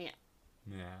 Yeah.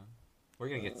 Yeah. We're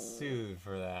gonna get sued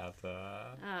for that.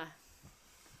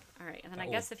 All right, and then I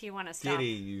guess if you want to stop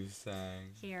Giddy, you sang.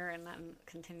 here and then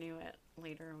continue it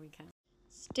later, we can.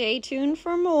 Stay tuned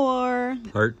for more.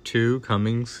 Part 2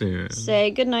 coming soon.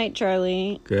 Say goodnight,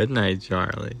 Charlie. Good night,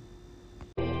 Charlie.